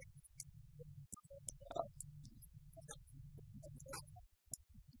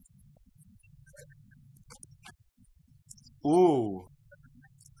 Ooh.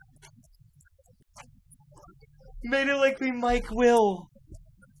 Made it like me, Mike Will.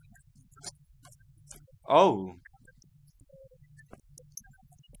 Oh.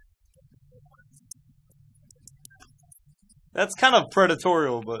 That's kind of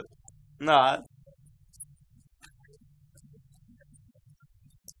predatorial, but not.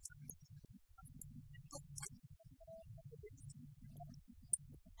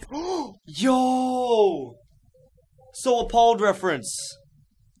 Yo! So appalled reference.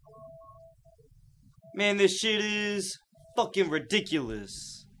 Man, this shit is fucking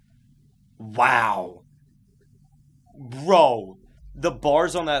ridiculous. Wow. Bro, the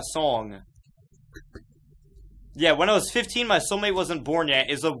bars on that song. Yeah, when I was 15, my soulmate wasn't born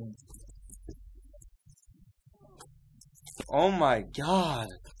yet is a... Oh my god.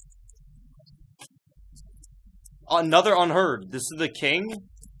 Another unheard. This is the king?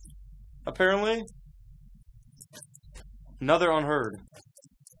 Apparently? Another unheard.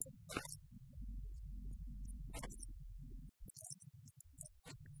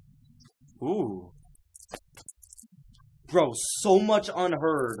 Ooh. Bro, so much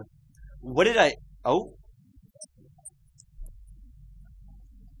unheard. What did I... Oh.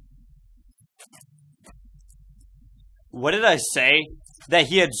 What did I say? That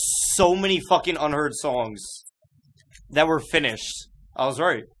he had so many fucking unheard songs that were finished. I was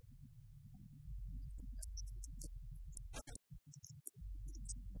right.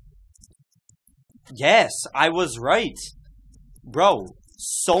 Yes, I was right. Bro,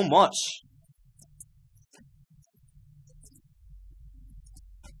 so much.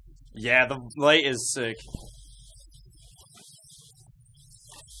 Yeah, the light is sick.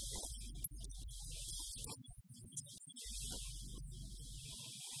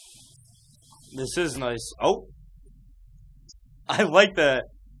 This is nice. Oh. I like that.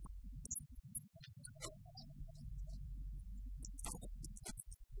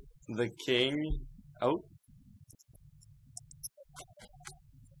 The king. Oh.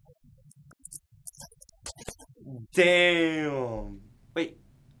 Damn. Wait.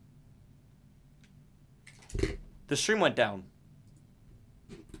 The stream went down.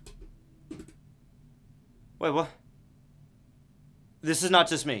 Wait, what? This is not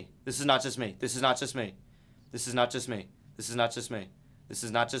just me. This is not just me. This is not just me. This is not just me. This is not just me. This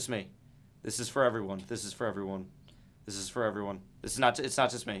is not just me. This is for everyone. This is for everyone. This is for everyone. This is not. It's not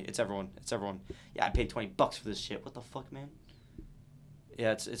just me. It's everyone. It's everyone. Yeah, I paid $20 for this shit. What the fuck, man?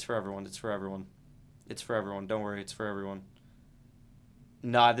 Yeah, it's for everyone. It's for everyone. It's for everyone. Don't worry. It's for everyone.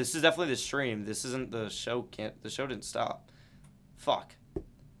 Nah, this is definitely the stream. This isn't the show. The show didn't stop. Fuck.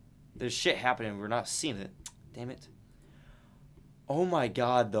 There's shit happening. We're not seeing it. Damn it. Oh my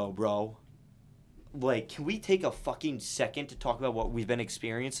god, though, bro. Like, can we take a fucking second to talk about what we've been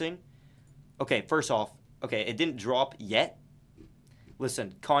experiencing? Okay, first off, okay, it didn't drop yet.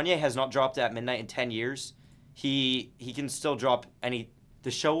 Listen, Kanye has not dropped at midnight in 10 years. He can still drop any...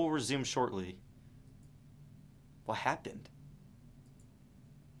 The show will resume shortly. What happened?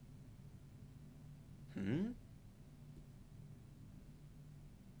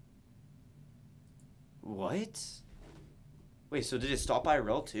 What? Wait, so did it stop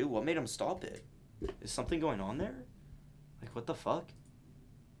IRL too? What made him stop it? Is something going on there? Like, what the fuck?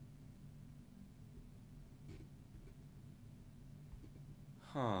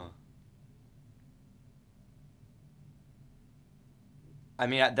 Huh. I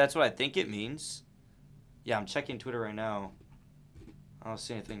mean, that's what I think it means. Yeah, I'm checking Twitter right now. I don't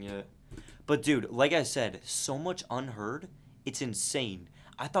see anything yet. But, dude, like I said, so much unheard. It's insane.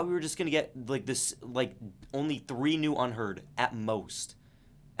 I thought we were just going to get, like, this, like, only 3 new unheard at most.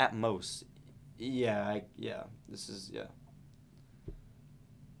 At most. Yeah, yeah. This is, yeah.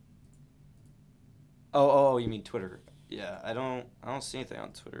 Oh, you mean Twitter. Yeah, I don't see anything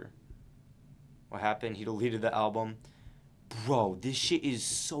on Twitter. What happened? He deleted the album. Bro, this shit is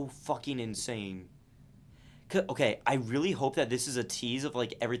so fucking insane. Okay, I really hope that this is a tease of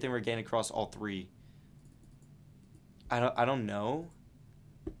like everything we're getting across all 3. I don't know.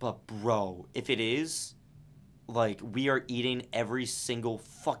 But bro, if it is, like we are eating every single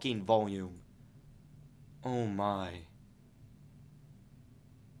fucking volume. Oh my.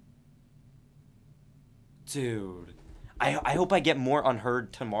 Dude. I hope I get more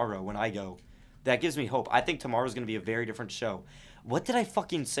unheard tomorrow when I go. That gives me hope. I think tomorrow's going to be a very different show. What did I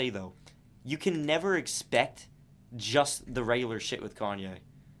fucking say, though? You can never expect just the regular shit with Kanye.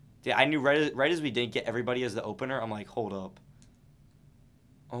 Yeah, I knew right as we did get everybody as the opener, I'm like, hold up.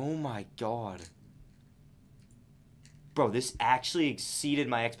 Oh my god. Bro, this actually exceeded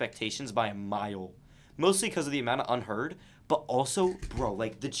my expectations by a mile. Mostly because of the amount of unheard, but also, bro,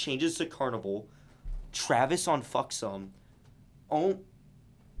 like, the changes to Carnival, Travis on Fuck Some. Oh.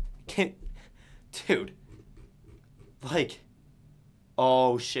 Dude. Like.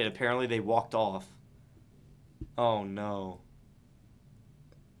 Oh, shit. Apparently they walked off. Oh, no.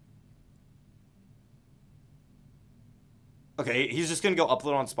 Okay, he's just going to go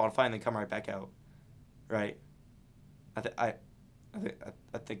upload on Spotify and then come right back out. Right? I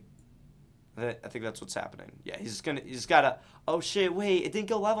think that's what's happening. Yeah, he's gotta, oh shit, wait, it didn't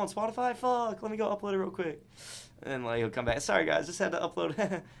go live on Spotify? Fuck, let me go upload it real quick. And then, like, he'll come back. Sorry, guys, just had to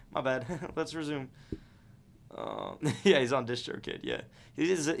upload. My bad. Let's resume. Yeah, he's on DistroKid, yeah.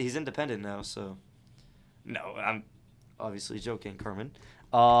 He's independent now, so. No, I'm obviously joking, Carmen.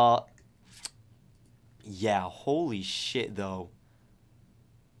 Yeah, holy shit, though.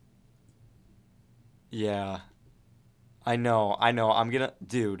 Yeah. I know. I'm gonna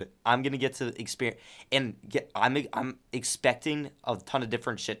get to experience and I'm expecting a ton of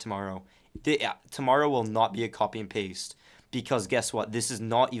different shit tomorrow. Tomorrow will not be a copy and paste because guess what? This is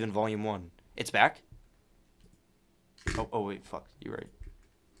not even volume 1. It's back. Oh wait, fuck, you're right.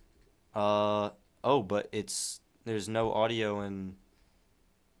 Oh, but there's no audio and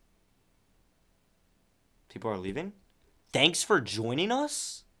people are leaving. Thanks for joining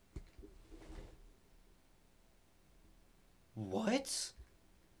us. What?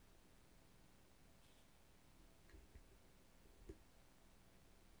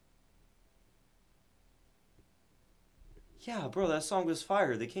 Yeah, bro, that song was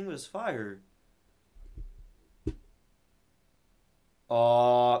fire. The King was fire.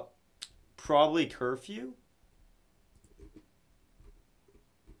 Probably Curfew?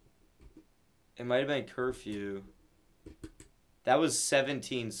 It might have been Curfew. That was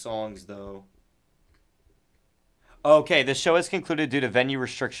 17 songs, though. Okay, the show is concluded due to venue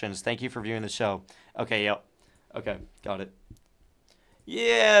restrictions. Thank you for viewing the show. Okay, yep. Okay, got it.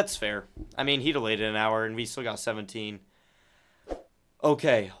 Yeah, that's fair. I mean, he delayed it an hour, and we still got 17.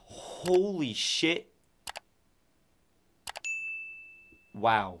 Okay, holy shit.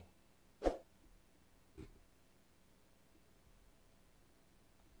 Wow.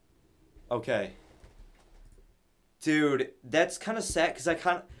 Okay. Dude, that's kind of sad, because I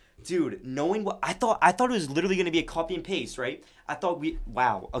kind of... Dude, knowing what I thought it was literally gonna be a copy and paste, right? I thought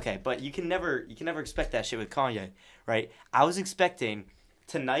wow, okay, but you can never expect that shit with Kanye, right? I was expecting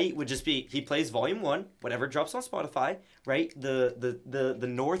tonight would just be he plays volume 1, whatever drops on Spotify, right? The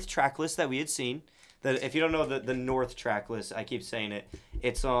North track list that we had seen. If you don't know the North track list, I keep saying it.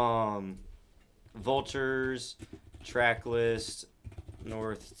 It's Vultures track list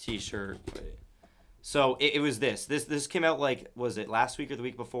North t-shirt. Wait. So it was this came out like, was it last week or the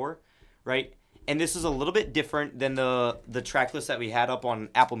week before, right? And this is a little bit different than the track list that we had up on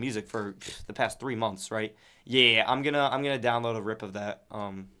Apple Music for the past 3 months, right? Yeah, I'm gonna download a rip of that.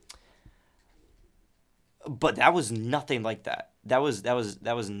 But that was nothing like that. That was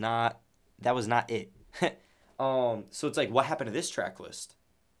not it. So it's like, what happened to this track list?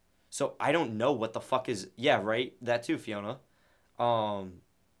 So I don't know what the fuck is. Yeah, right. That too, Fiona.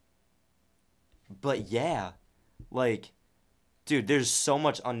 But yeah, like, dude, there's so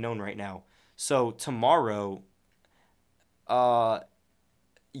much unknown right now. So tomorrow, uh,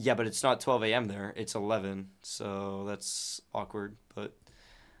 yeah, but it's not 12 a.m. there. It's 11, so that's awkward. But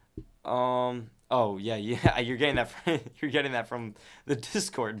oh yeah, yeah, you're getting that you're getting that from the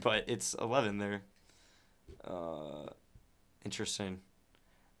Discord, but it's 11 there. Interesting.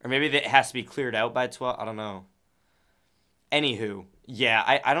 Or maybe it has to be cleared out by 12. I don't know. Anywho, yeah,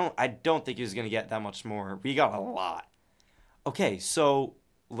 I don't think he was gonna get that much more. We got a lot. Okay, so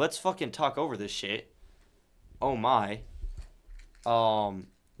let's fucking talk over this shit. Oh my.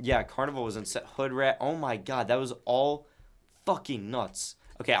 Yeah, Carnival was in set. Hood Rat. Oh my god, that was all fucking nuts.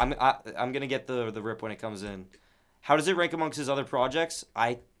 Okay, I'm gonna get the rip when it comes in. How does it rank amongst his other projects?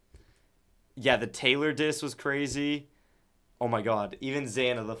 Yeah, the Taylor diss was crazy. Oh my god, even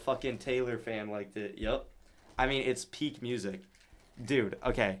Xana, the fucking Taylor fan, liked it. Yep. I mean, it's peak music, dude.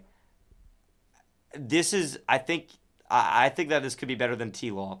 Okay. This is. I think that this could be better than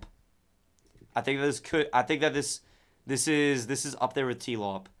T-Lop. I think that this is up there with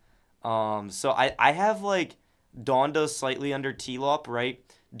T-Lop. So I have like Donda slightly under T-Lop, right?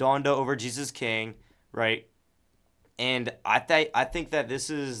 Donda over Jesus King, right? And I think that this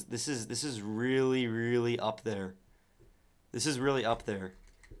is really really up there. This is really up there.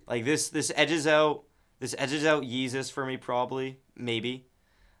 Like this edges out Yeezus for me probably, maybe.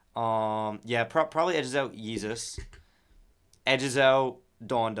 Yeah, probably edges out Yeezus. Edges out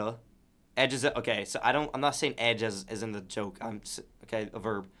Donda. Edges out. Okay, so I'm not saying edge as in the joke. Okay, a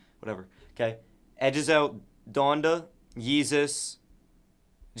verb, whatever. Okay, edges out Donda, Yeezus,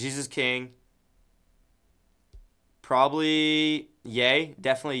 Jesus King. Probably Ye,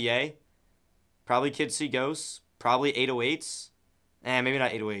 definitely Ye. Probably Kids See Ghosts. Probably 808s. Maybe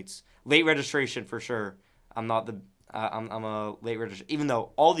not 808s. Late Registration for sure. I'm not the. I'm a late registration. Even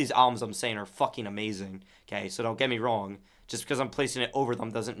though all these albums I'm saying are fucking amazing. Okay, so don't get me wrong. Just because I'm placing it over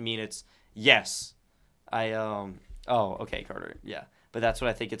them doesn't mean it's yes. Oh, okay, Carter. Yeah, but that's what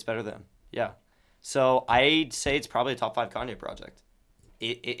I think it's better than. Yeah. So I'd say it's probably a top 5 Kanye project.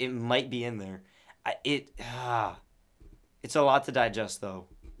 It might be in there. It's a lot to digest though.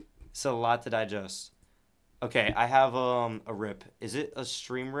 It's a lot to digest. Okay, I have a rip. Is it a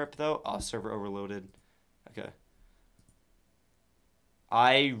stream rip though? Oh, server overloaded. Okay.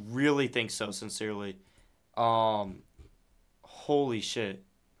 I really think so, sincerely. Holy shit.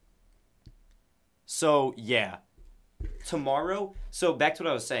 So, yeah. Tomorrow, so back to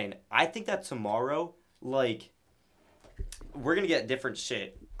what I was saying. I think that tomorrow, like, we're gonna get different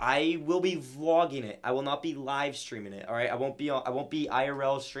shit. I will be vlogging it. I will not be live streaming it. All right, I won't be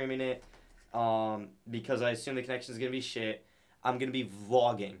IRL streaming it. Because I assume the connection is gonna be shit. I'm gonna be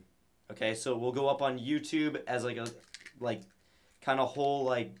vlogging. Okay, so we'll go up on YouTube as like a kind of whole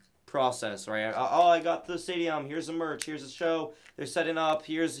like process, right? Oh, I got the stadium. Here's the merch. Here's the show. They're setting up.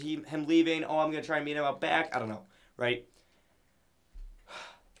 Here's him leaving. Oh, I'm gonna try and meet him out back. I don't know, right?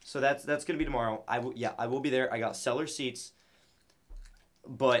 So that's gonna be tomorrow. I will be there. I got cellar seats,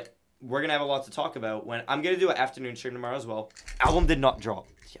 but we're gonna have a lot to talk about. When I'm gonna do an afternoon stream tomorrow as well. Album did not drop.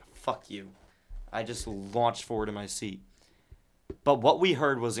 Yeah, fuck you. I just launched forward in my seat. But what we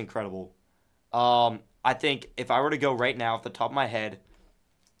heard was incredible. I think if I were to go right now off the top of my head,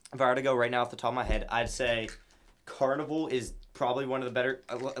 I'd say Carnival is probably one of the better.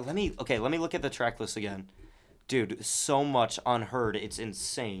 Let me look at the track list again. Dude, so much unheard. It's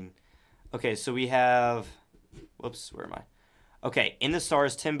insane. Okay, so we have, whoops, where am I? Okay, In the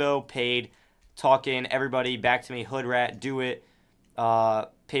Stars, Timbo, Paid, Talkin', Everybody, Back to Me, Hood Rat, Do It,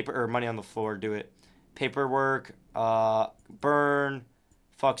 Paper or Money on the Floor, Do It, Paperwork, Burn,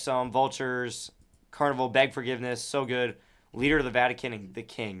 Fuck Some, Vultures, Carnival, Beg Forgiveness, So Good, Leader of the Vatican, and The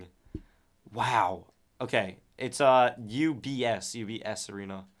King. Wow. Okay, it's UBS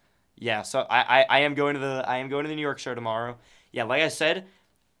Arena. Yeah, so I am going to the New York show tomorrow. Yeah, like I said,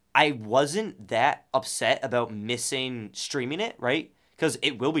 I wasn't that upset about missing streaming it, right? Because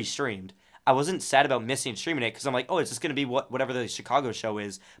it will be streamed. I wasn't sad about missing streaming it because I'm like, oh, it's just going to be whatever the Chicago show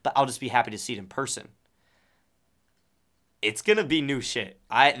is, but I'll just be happy to see it in person. It's going to be new shit.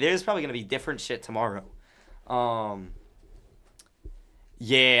 There's probably going to be different shit tomorrow.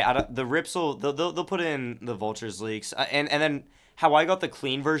 Yeah, the rips they'll put in the Vultures leaks. And then how I got the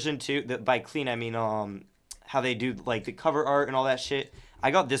clean version too, by clean I mean how they do like the cover art and all that shit.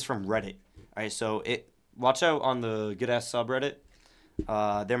 I got this from Reddit. All right, so watch out on the good ass subreddit.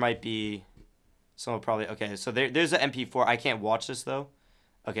 There might be someone probably okay. So there's an MP4. I can't watch this though.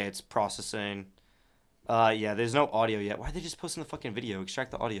 Okay, it's processing. Yeah, there's no audio yet. Why are they just posting the fucking video?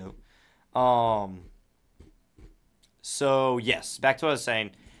 Extract the audio. So yes, back to what I was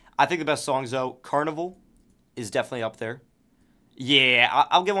saying. I think the best songs, though, Carnival is definitely up there. Yeah,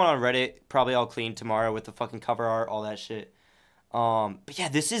 I'll get one on Reddit. Probably all clean tomorrow with the fucking cover art, all that shit. But yeah,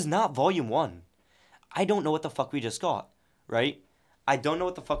 this is not Volume 1. I don't know what the fuck we just got, right? I don't know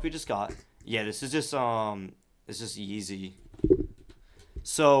what the fuck we just got. Yeah, this is just, it's just Yeezy.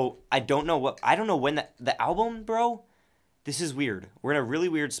 So, I don't know when the album, bro, this is weird. We're in a really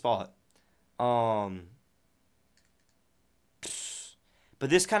weird spot. But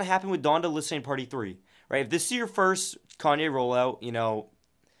this kind of happened with Donda Listening Party 3, right? If this is your first Kanye rollout, you know,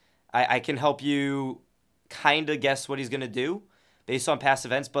 I can help you kind of guess what he's going to do based on past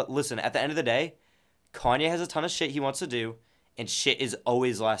events. But listen, at the end of the day, Kanye has a ton of shit he wants to do, and shit is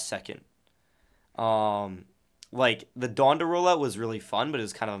always last second. Like, the Donda rollout was really fun, but it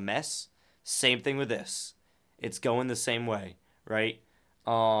was kind of a mess. Same thing with this. It's going the same way, right?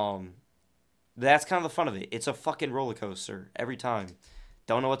 That's kind of the fun of it. It's a fucking roller coaster every time.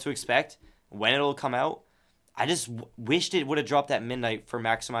 Don't know what to expect, when it'll come out. I just wished it would have dropped at midnight for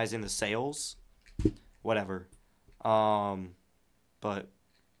maximizing the sales. Whatever. But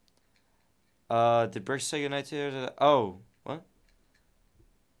did Brick say goodnight to you? Oh, what?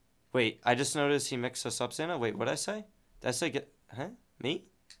 Wait, I just noticed he mixed us up, Santa. Wait, what did I say? Did I say get? Huh? Me?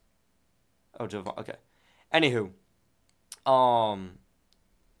 Oh, Javon. Okay. Anywho,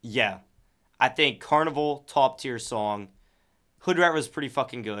 yeah, I think Carnival, top tier song. Hood Rat was pretty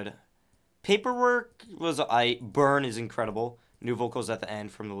fucking good. Paperwork was Burn is incredible. New vocals at the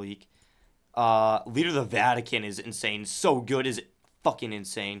end from the leak. Leader of the Vatican is insane. So good is fucking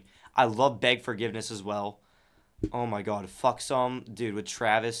insane. I love Beg Forgiveness as well. Oh my god, fuck some dude with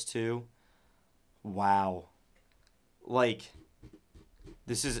Travis too. Wow. Like,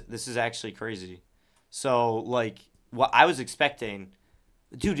 this is actually crazy. So, like, what I was expecting,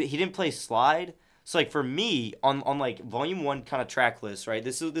 dude, he didn't play Slide. So, like, for me, on like, Volume 1 kind of track list, right?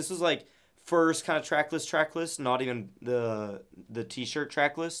 This is like, first kind of track list, not even the t-shirt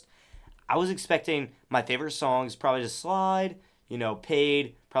track list. I was expecting my favorite songs, probably just Slide, you know,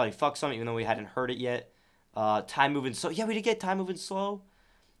 Paid, probably Fuck Some, even though we hadn't heard it yet. Time Moving Slow. Yeah, we did get Time Moving Slow.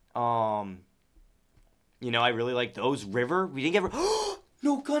 You know, I really like those. River. We didn't get...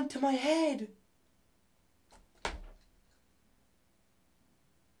 No Gun to My Head.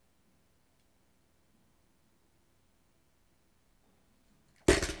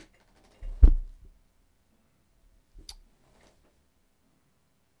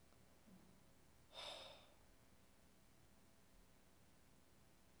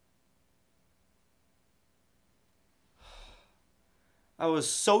 I was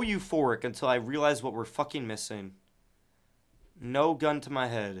so euphoric until I realized what we're fucking missing. No Gun to My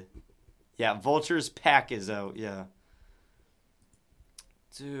Head. Yeah, Vultures pack is out, yeah.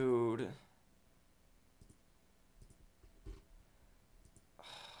 Dude.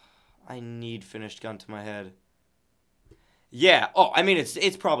 I need Finished Gun to My Head. Yeah, oh, I mean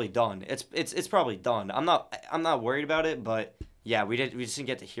it's probably done. It's probably done. I'm not worried about it, but yeah, we just didn't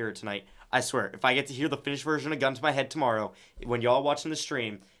get to hear it tonight. I swear, if I get to hear the finished version of Gun to My Head tomorrow, when y'all watching the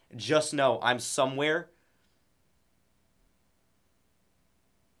stream, just know I'm somewhere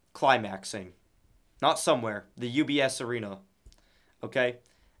climaxing. Not somewhere. The UBS Arena. Okay?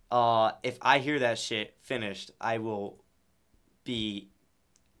 If I hear that shit finished, I will be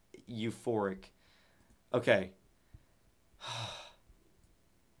euphoric. Okay.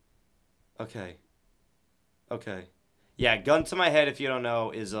 Okay. Okay. Yeah, Gun to My Head, if you don't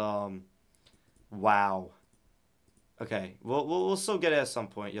know, is wow. Okay, we'll still get it at some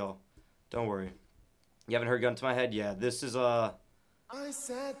point, y'all. Don't worry. You haven't heard Gun to My Head? Yeah, this is I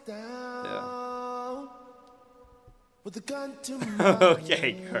sat down with a gun to my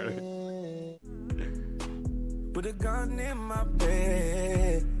okay, Carter. With a gun in my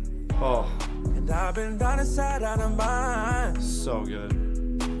bed. Oh. And I've been down inside out of mind. So good.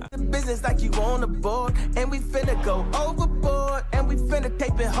 Business like you on the board, and we finna go overboard, and we finna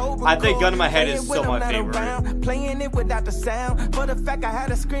tape it whole. I think Gun to My Head is still my favorite. Around, playing it without the sound, for the fact I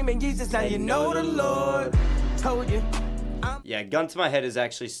had a screaming Jesus, now you know the Lord told you. Yeah, Gun to My Head is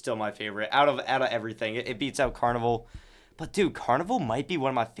actually still my favorite out of everything. It beats out Carnival, but dude, Carnival might be one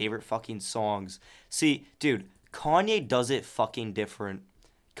of my favorite fucking songs. See, dude, Kanye does it fucking different.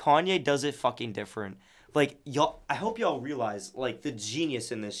 Kanye does it fucking different. Like, y'all, I hope y'all realize, like, the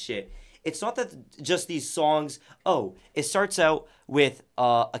genius in this shit. It's not that just these songs, oh, it starts out with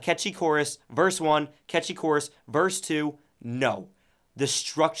a catchy chorus, verse 1, catchy chorus, verse 2. No. The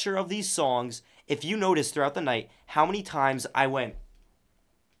structure of these songs, if you notice throughout the night, how many times I went,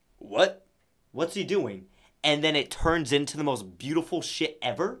 what? What's he doing? And then it turns into the most beautiful shit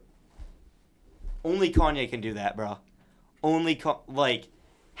ever. Only Kanye can do that, bro. Only, like...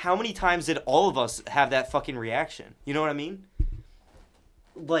 how many times did all of us have that fucking reaction? You know what I mean?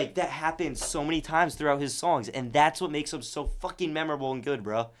 Like, that happens so many times throughout his songs, and that's what makes them so fucking memorable and good,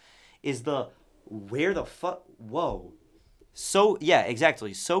 bro. Is the, where the fuck, whoa. So, yeah,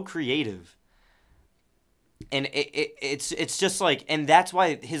 exactly, so creative. And it's just like, and that's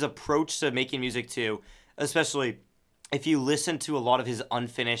why his approach to making music too, especially if you listen to a lot of his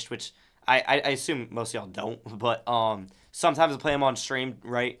unfinished, which I assume most of y'all don't, but sometimes I play him on stream,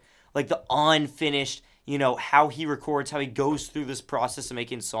 right? Like the unfinished, you know, how he records, how he goes through this process of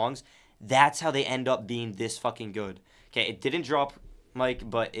making songs, that's how they end up being this fucking good. Okay, it didn't drop, Mike,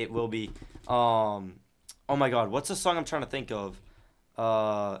 but it will be. Oh my god, what's the song I'm trying to think of?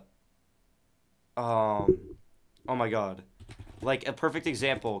 Oh my god. Like a perfect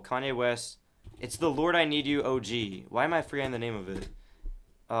example, Kanye West. It's the Lord I Need You OG. Why am I forgetting the name of it?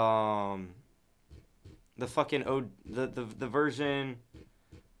 The fucking the version.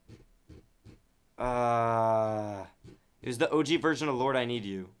 It was the OG version of Lord I Need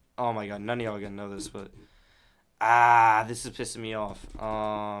You. Oh my god, none of y'all are gonna know this, but this is pissing me off.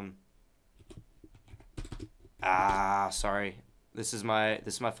 Sorry. This is my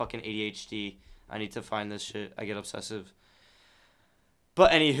fucking ADHD. I need to find this shit. I get obsessive.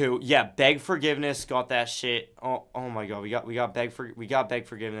 But anywho, yeah, Beg Forgiveness got that shit. Oh my god, we got Beg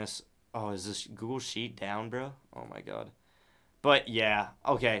Forgiveness. Oh, is this Google Sheet down, bro? Oh my god. But yeah,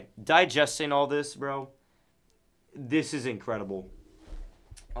 okay, digesting all this, bro. This is incredible.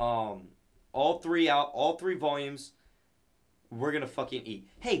 All three volumes. We're gonna fucking eat.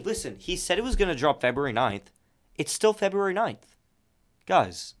 Hey, listen, he said it was gonna drop February 9th. It's still February 9th.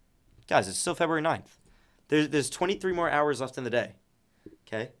 Guys, it's still February 9th. There's 23 more hours left in the day.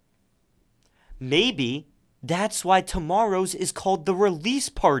 Okay? Maybe that's why tomorrow's is called the release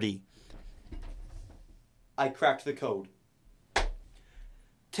party. I cracked the code.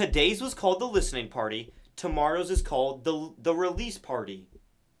 Today's was called the listening party. Tomorrow's is called the release party.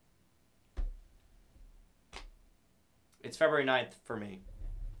 It's February 9th for me.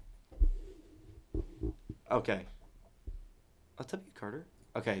 Okay. What's up, Carter?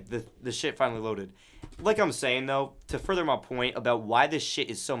 Okay, the shit finally loaded. Like I'm saying, though, to further my point about why this shit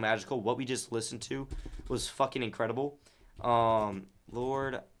is so magical, what we just listened to was fucking incredible.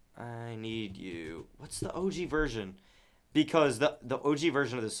 Lord, I Need You. What's the OG version? Because the OG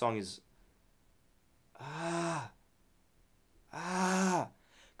version of this song is...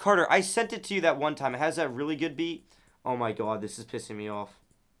 Carter, I sent it to you that one time. It has that really good beat. Oh my god, this is pissing me off.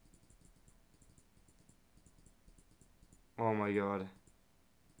 Oh my god.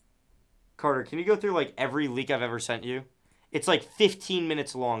 Carter, can you go through, like, every leak I've ever sent you? It's, like, 15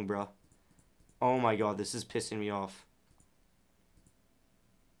 minutes long, bro. Oh, my God. This is pissing me off.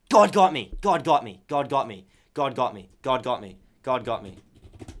 God got me. God got me. God got me. God got me. God got me. God got me.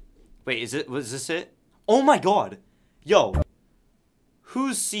 Wait, was this it? Oh, my God. Yo.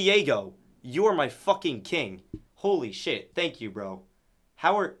 Who's Ciego? You're my fucking king. Holy shit. Thank you, bro.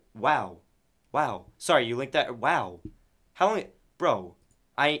 Wow. Wow. Sorry, you linked that? Wow. How long... Bro...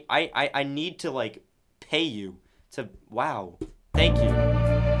 I need to, like, pay you to... Wow. Thank you.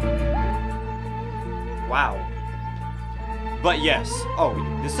 Wow. But yes. Oh,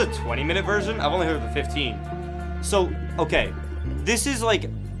 this is a 20-minute version? I've only heard the 15. So, okay. This is, like,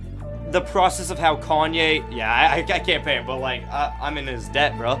 the process of how Kanye... Yeah, I can't pay him, but, like, I'm in his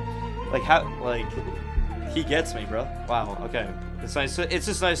debt, bro. Like, how... Like, he gets me, bro. Wow, okay. It's nice. It's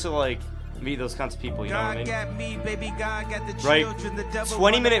just nice to, like... meet those kinds of people, you know what I mean? Right?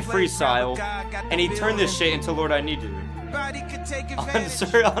 20-minute freestyle, and he turned this shit into Lord I Need You.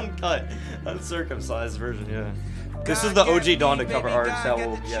 Uncut, uncircumcised version, yeah. This is the OG Donda cover art that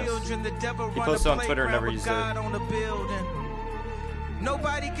will, yes. He posted on Twitter and never used it.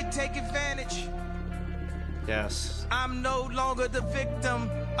 Nobody can take advantage. Yes. I'm no longer the victim.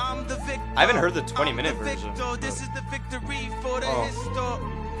 I'm the victim. I haven't heard the 20-minute version. This is the victory for the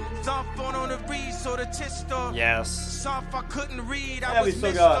Soft on the read, so the tista. Yes. Soft I couldn't read, I was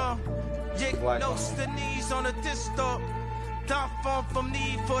still got notes the knees on the distal. From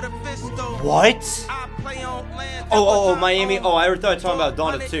need for the fistal. What? I play on land. Oh, Miami. Oh, I thought you were talking about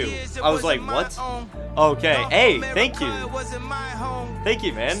Donda too. I was like, what? Okay. Hey, thank you. Thank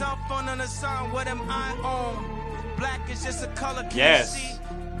you, man. Black is just a color. Yes.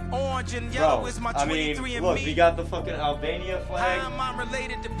 Orange and yellow is my 23 and look, me. we got the fucking Albania flag. I'm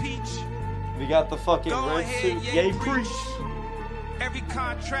related to Peach. We got the fucking red suit. Yay, preach. Every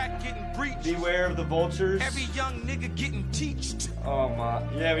contract getting breached. Beware of the vultures. Every young nigga getting teached. Oh my,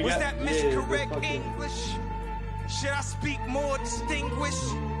 yeah, we Was got. that miscorrect English? Should I speak more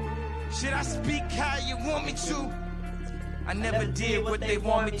distinguished? Should I speak how you want me to? I never did what they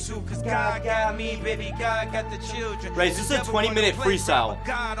want me to, cause God got me, baby, God got the children. Right, this is a 20-minute freestyle.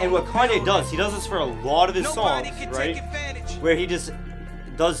 And what Kanye does, he does this for a lot of his songs, right? Where he just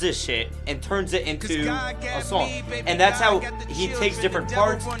does this shit and turns it into a song. And that's how he takes different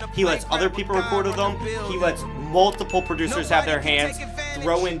parts. He lets other people record with them. He lets multiple producers have their hands,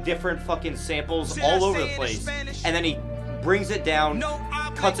 throw in different fucking samples all over the place. And then he brings it down,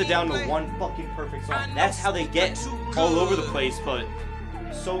 cuts it down to one fucking perfect song. That's how they get all over the place, but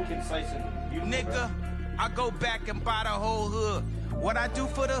so concise and beautiful. Nigga, I go back and buy the whole hood. What I do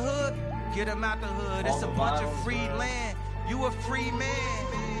for the hood, get them out the hood. It's a bunch of free land. You a free man.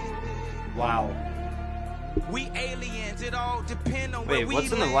 Wow. We aliens, it all depend on where we Wait,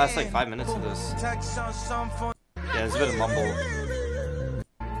 what's in the last like 5 minutes of this? Yeah, there's a bit of mumble.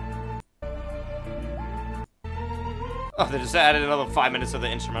 Oh, they just added another 5 minutes of the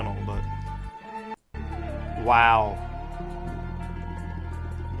instrumental, but... Wow.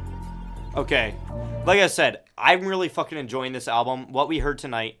 Okay. Like I said, I'm really fucking enjoying this album. What we heard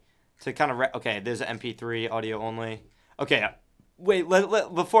tonight, to kind of... Okay, there's an MP3, audio only. Okay, wait,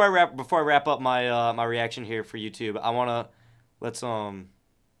 before I wrap up my my reaction here for YouTube, I wanna...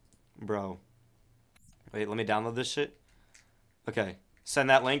 Bro. Wait, let me download this shit. Okay. Send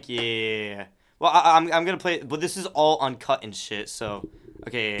that link, yeah. Well, I'm gonna play it, but this is all uncut and shit, so...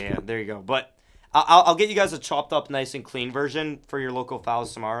 Okay, yeah, there you go. But I'll get you guys a chopped up, nice and clean version for your local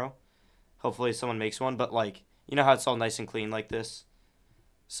files tomorrow. Hopefully someone makes one, but like, you know how it's all nice and clean like this?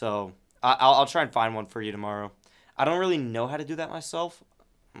 So, I'll try and find one for you tomorrow. I don't really know how to do that myself.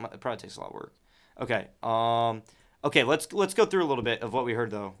 It probably takes a lot of work. Okay, okay, let's go through a little bit of what we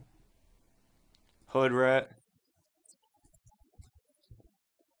heard, though. Hood Rat.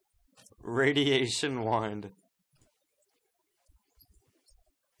 Radiation Wind.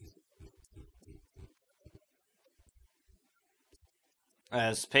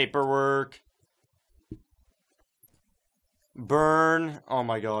 As Paperwork. Burn. Oh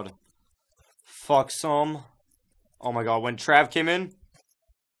my god. Fuck some. Oh my god, when Trav came in.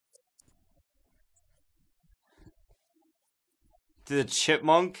 The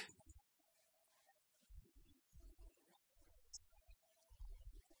Chipmunk.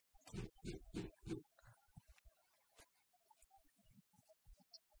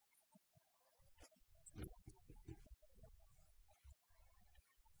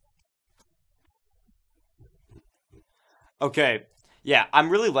 Okay, yeah, I'm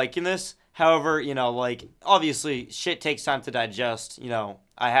really liking this. However, you know, like, obviously, shit takes time to digest, you know.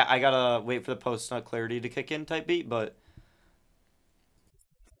 I gotta wait for the post-nut clarity to kick in type beat, but...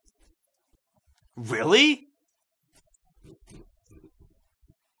 Really?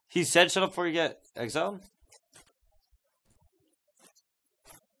 He said shut up before you get exiled?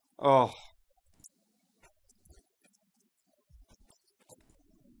 Oh.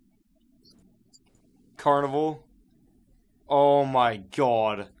 Carnival. Oh my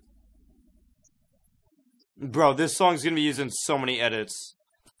god. Bro, this song's gonna be used in so many edits.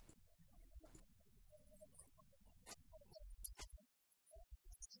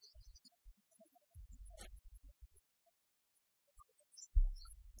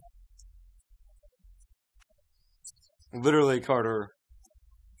 Literally, Carter.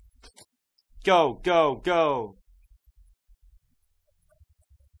 Go, go, go.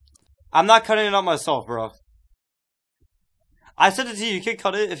 I'm not cutting it up myself, bro. I sent it to you. You can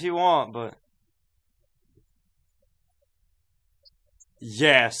cut it if you want, but...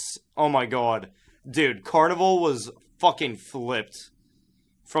 Yes. Oh my god. Dude, Carnival was fucking flipped.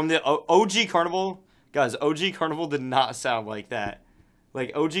 From the OG Carnival... Guys, OG Carnival did not sound like that.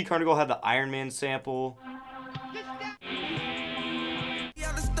 Like, OG Carnival had the Iron Man sample.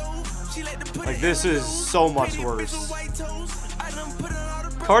 Like, this is so much worse.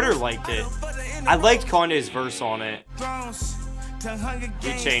 Carter liked it. I liked Kanye's verse on it.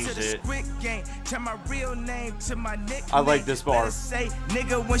 He changed it. I like this bar. Bitch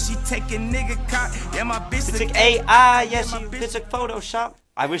like AI, yeah, she bitch like Photoshop.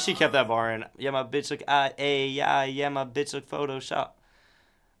 I wish he kept that bar in. Yeah, my bitch like AI, yeah, my bitch like Photoshop.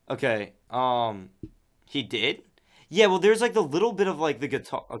 Okay, he did? Yeah, well, there's like the little bit of like the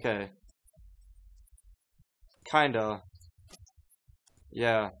guitar. Okay. Kinda.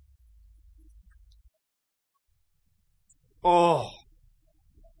 Yeah. Oh.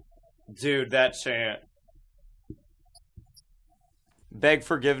 Dude, that chant. Beg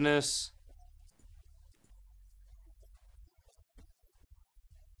forgiveness.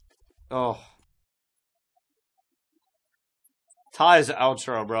 Oh. Ty's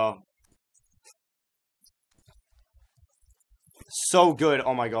outro, bro. So good.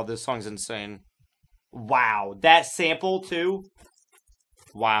 Oh my god, this song's insane. Wow. That sample, too.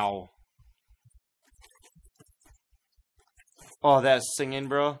 Wow. Oh, that singing,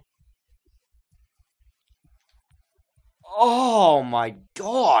 bro. Oh, my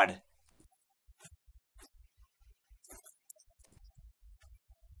God.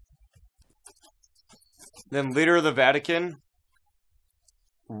 Then Leader of the Vatican.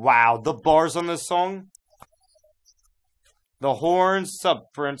 Wow, the bars on this song. The horns,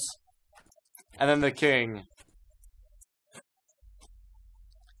 sub-prince. And then the king.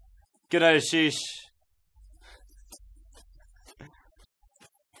 Good night, Ashish.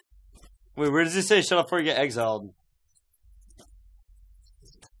 Wait, where does he say shut up before you get exiled?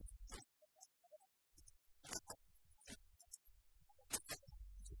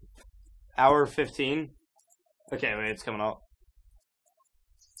 Hour 15? Okay, wait, it's coming up.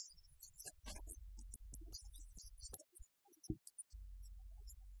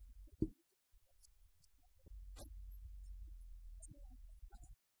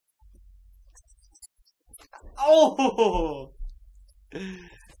 Oh!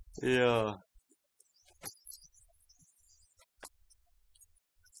 Yeah.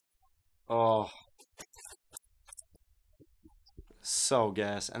 Oh. So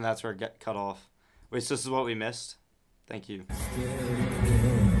gas. And that's where it got cut off. Wait, so this is what we missed? Thank you.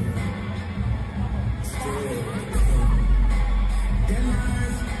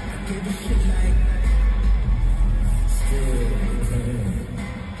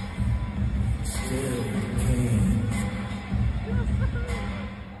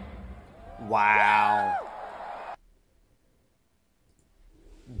 Wow.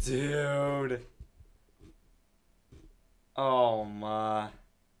 Dude. Oh my.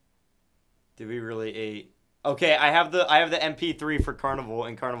 Did we really ate? Okay, I have the MP3 for Carnival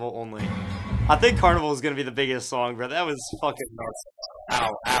and Carnival only. I think Carnival is gonna be the biggest song, bro. That was fucking nuts.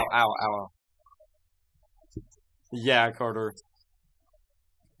 Ow, ow, ow, ow. Yeah, Carter.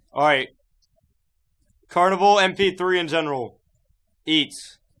 Alright. Carnival MP3 in general.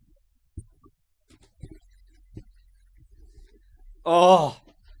 Eats. Oh.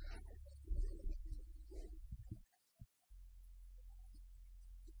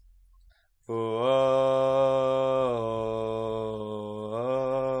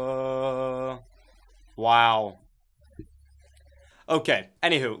 Wow. Okay,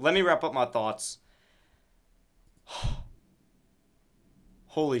 anywho, let me wrap up my thoughts.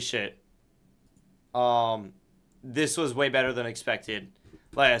 Holy shit. This was way better than expected.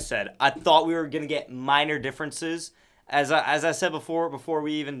 Like I said, I thought we were gonna get minor differences. As I said before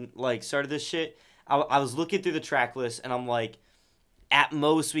we even like started this shit, I was looking through the track list and I'm like, at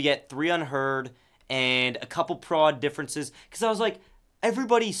most we get 3 unheard and a couple prod differences. Cause I was like,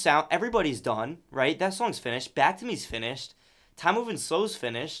 everybody's done, right? That song's finished. Back to Me's finished. Time Moving Slow's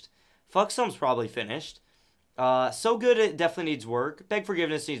finished. Fuck Some's probably finished. So Good It definitely needs work. Beg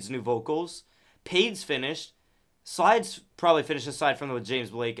Forgiveness needs new vocals. Paid's finished. Slide's probably finished aside from the James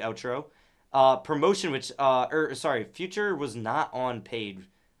Blake outro. Promotion, Future was not on Paid,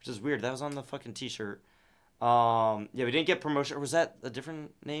 which is weird. That was on the fucking t-shirt. Yeah, we didn't get Promotion. Or was that a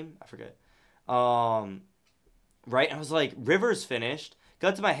different name? I forget. Right? And I was like, River's finished.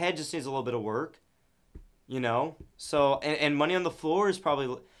 Got to My Head just needs a little bit of work. You know? So, and Money on the Floor is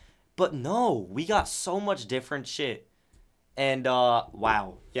probably... But no, we got so much different shit. And,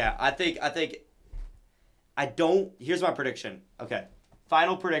 wow. Yeah, I think... Here's my prediction. Okay.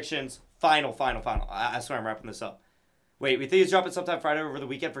 Final predictions. Final. I swear I'm wrapping this up. Wait, we think it's dropping sometime Friday over the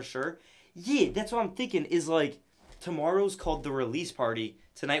weekend for sure? Yeah, that's what I'm thinking is like, tomorrow's called the release party.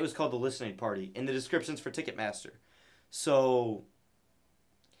 Tonight was called the listening party. In the descriptions for Ticketmaster. So,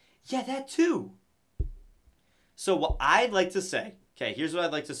 yeah, that too. So what I'd like to say, okay, here's what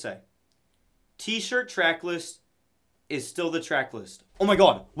I'd like to say. T-shirt track list is still the track list. Oh my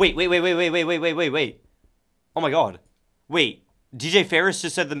god. Wait. Oh my god. Wait. DJ Ferris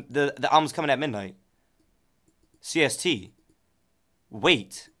just said the album's coming at midnight. CST.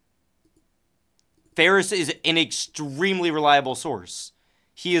 Wait. Ferris is an extremely reliable source.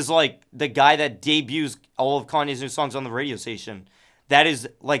 He is like the guy that debuts all of Kanye's new songs on the radio station. That is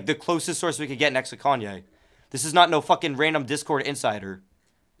like the closest source we could get next to Kanye. This is not no fucking random Discord insider.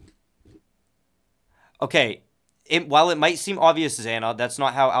 Okay. While it might seem obvious, Xana, that's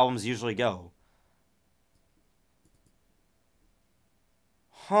not how albums usually go.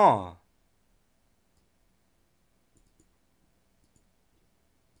 Huh.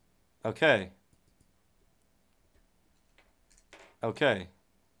 Okay.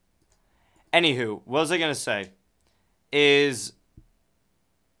 Anywho, what was I gonna say? I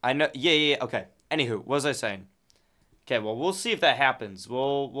know. Yeah. Okay. Anywho, what was I saying? Okay. Well, we'll see if that happens.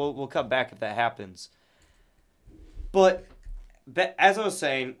 We'll cut back if that happens. But as I was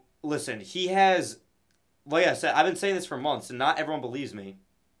saying, listen, he has, like I said, I've been saying this for months, and not everyone believes me.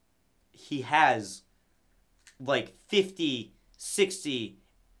 He has like 50, 60,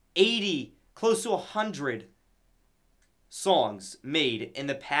 80, close to 100 songs made in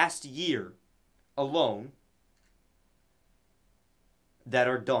the past year alone that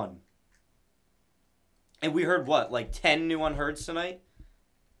are done. And we heard what, like 10 new unheards tonight?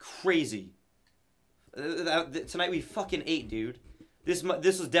 Crazy. Tonight we fucking ate, dude. This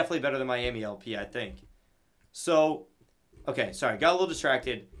was definitely better than Miami LP, I think. So, okay, sorry, got a little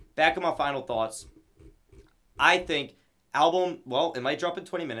distracted. Back on my final thoughts. I think album, well, it might drop in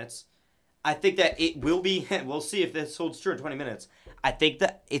 20 minutes. I think that it will be, we'll see if this holds true in 20 minutes. I think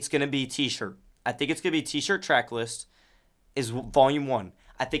that it's going to be T-shirt. I think it's going to be T-shirt track list is volume 1.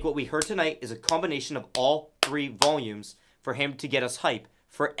 I think what we heard tonight is a combination of all 3 volumes for him to get us hype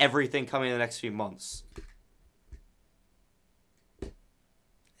for everything coming in the next few months.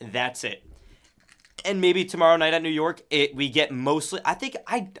 That's it. And maybe tomorrow night at New York, we get mostly... I think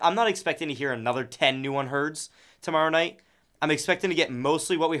I'm not expecting to hear another 10 new unheards tomorrow night. I'm expecting to get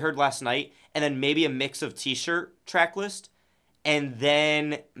mostly what we heard last night, and then maybe a mix of T-shirt track list, and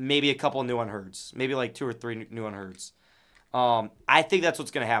then maybe a couple new unheards. Maybe like 2 or 3 new unheards. I think that's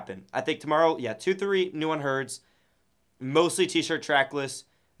what's going to happen. I think tomorrow, 2, 3 new unheards, mostly T-shirt track list,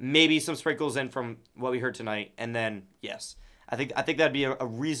 maybe some sprinkles in from what we heard tonight, and then, yes. I think that'd be a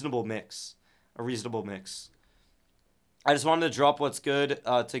reasonable mix. A reasonable mix. I just wanted to drop what's good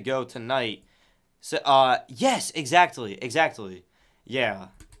to go tonight. So, yes, exactly. Yeah.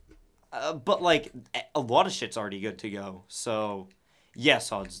 But, like, a lot of shit's already good to go. So, yes,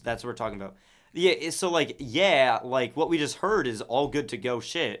 Huds, that's what we're talking about. Yeah, so, like, like, what we just heard is all good to go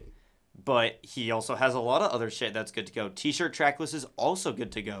shit. But he also has a lot of other shit that's good to go. T-shirt tracklist is also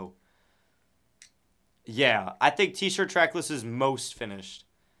good to go. Yeah, I think T-shirt tracklist is most finished.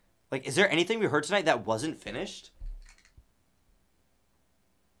 Like, is there anything we heard tonight that wasn't finished?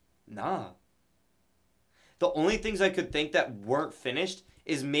 Nah. The only things I could think that weren't finished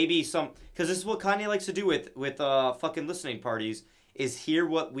is maybe some... Because this is what Kanye likes to do with fucking listening parties, is hear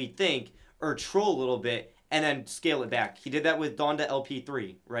what we think, or troll a little bit, and then scale it back. He did that with Donda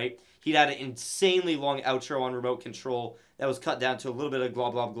LP3, right? He had an insanely long outro on remote control that was cut down to a little bit of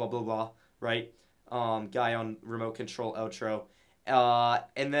blah, blah, blah, blah, blah, right? Guy on remote control outro.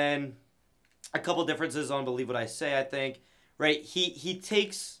 And then a couple differences on Believe What I Say, I think. Right? He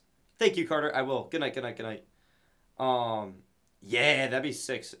takes... Thank you, Carter. I will. Good night. Yeah, that'd be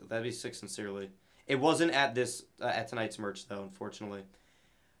sick. That'd be sick, sincerely. It wasn't at this at tonight's merch, though, unfortunately.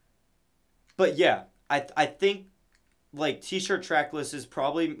 But yeah, I think like T-shirt track list is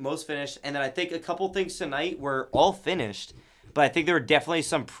probably most finished, and then I think a couple things tonight were all finished, but I think there were definitely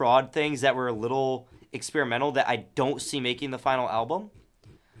some prod things that were a little experimental that I don't see making the final album.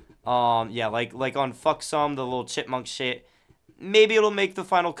 Yeah, like on Fuck Some, the little chipmunk shit. Maybe it'll make the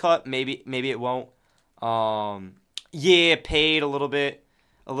final cut. Maybe it won't. Yeah, Paid a little bit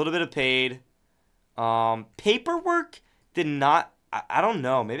of Paid. Paperwork did not. I don't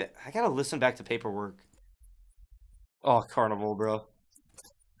know. Maybe I gotta listen back to Paperwork. Oh, Carnival, bro.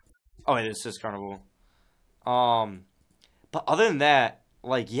 Oh, it is just Carnival. But other than that,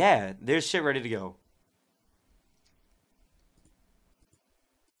 like, yeah, there's shit ready to go.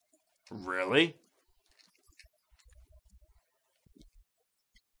 Really?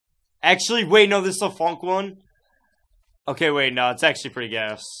 Actually, wait, no, this is a funk one? Okay, wait, no, it's actually pretty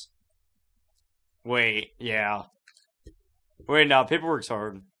gas. Wait, yeah. Wait, no, Paperwork's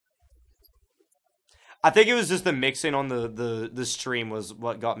hard. I think it was just the mixing on the stream was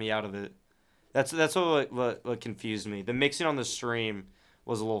what got me out of it. That's what confused me. The mixing on the stream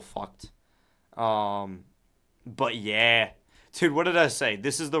was a little fucked. But yeah. Dude, what did I say?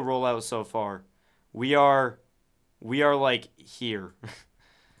 This is the rollout so far. We are like here.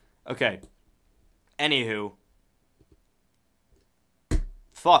 Okay. Anywho.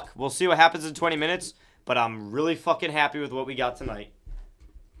 Fuck. We'll see what happens in 20 minutes. But I'm really fucking happy with what we got tonight.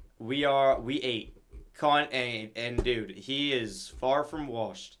 We ate. And dude, he is far from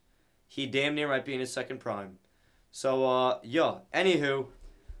washed. He damn near might be in his second prime. So, yeah. Anywho.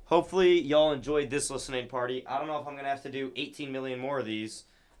 Hopefully, y'all enjoyed this listening party. I don't know if I'm going to have to do 18 million more of these.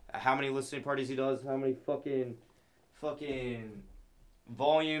 How many listening parties he does. How many fucking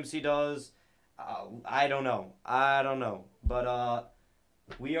volumes he does. I don't know. But,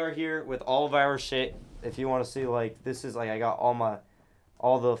 we are here with all of our shit. If you want to see, like, this is, like, I got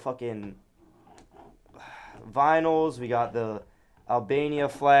all the fucking vinyls. We got the Albania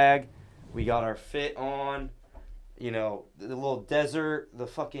flag. We got our fit on. You know, the little desert, the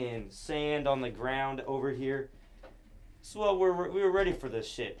fucking sand on the ground over here. So we were ready for this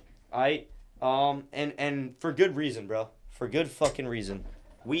shit. Alright? And for good reason, bro. For good fucking reason.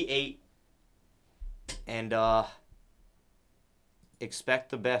 We ate and expect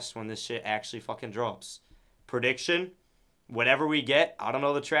the best when this shit actually fucking drops. Prediction, whatever we get, I don't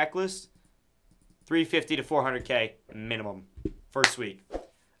know the track list, 350 to 400K minimum first week.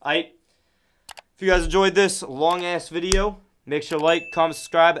 Alright? If you guys enjoyed this long ass video, make sure to like, comment,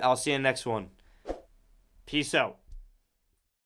 subscribe. I'll see you in the next one. Peace out.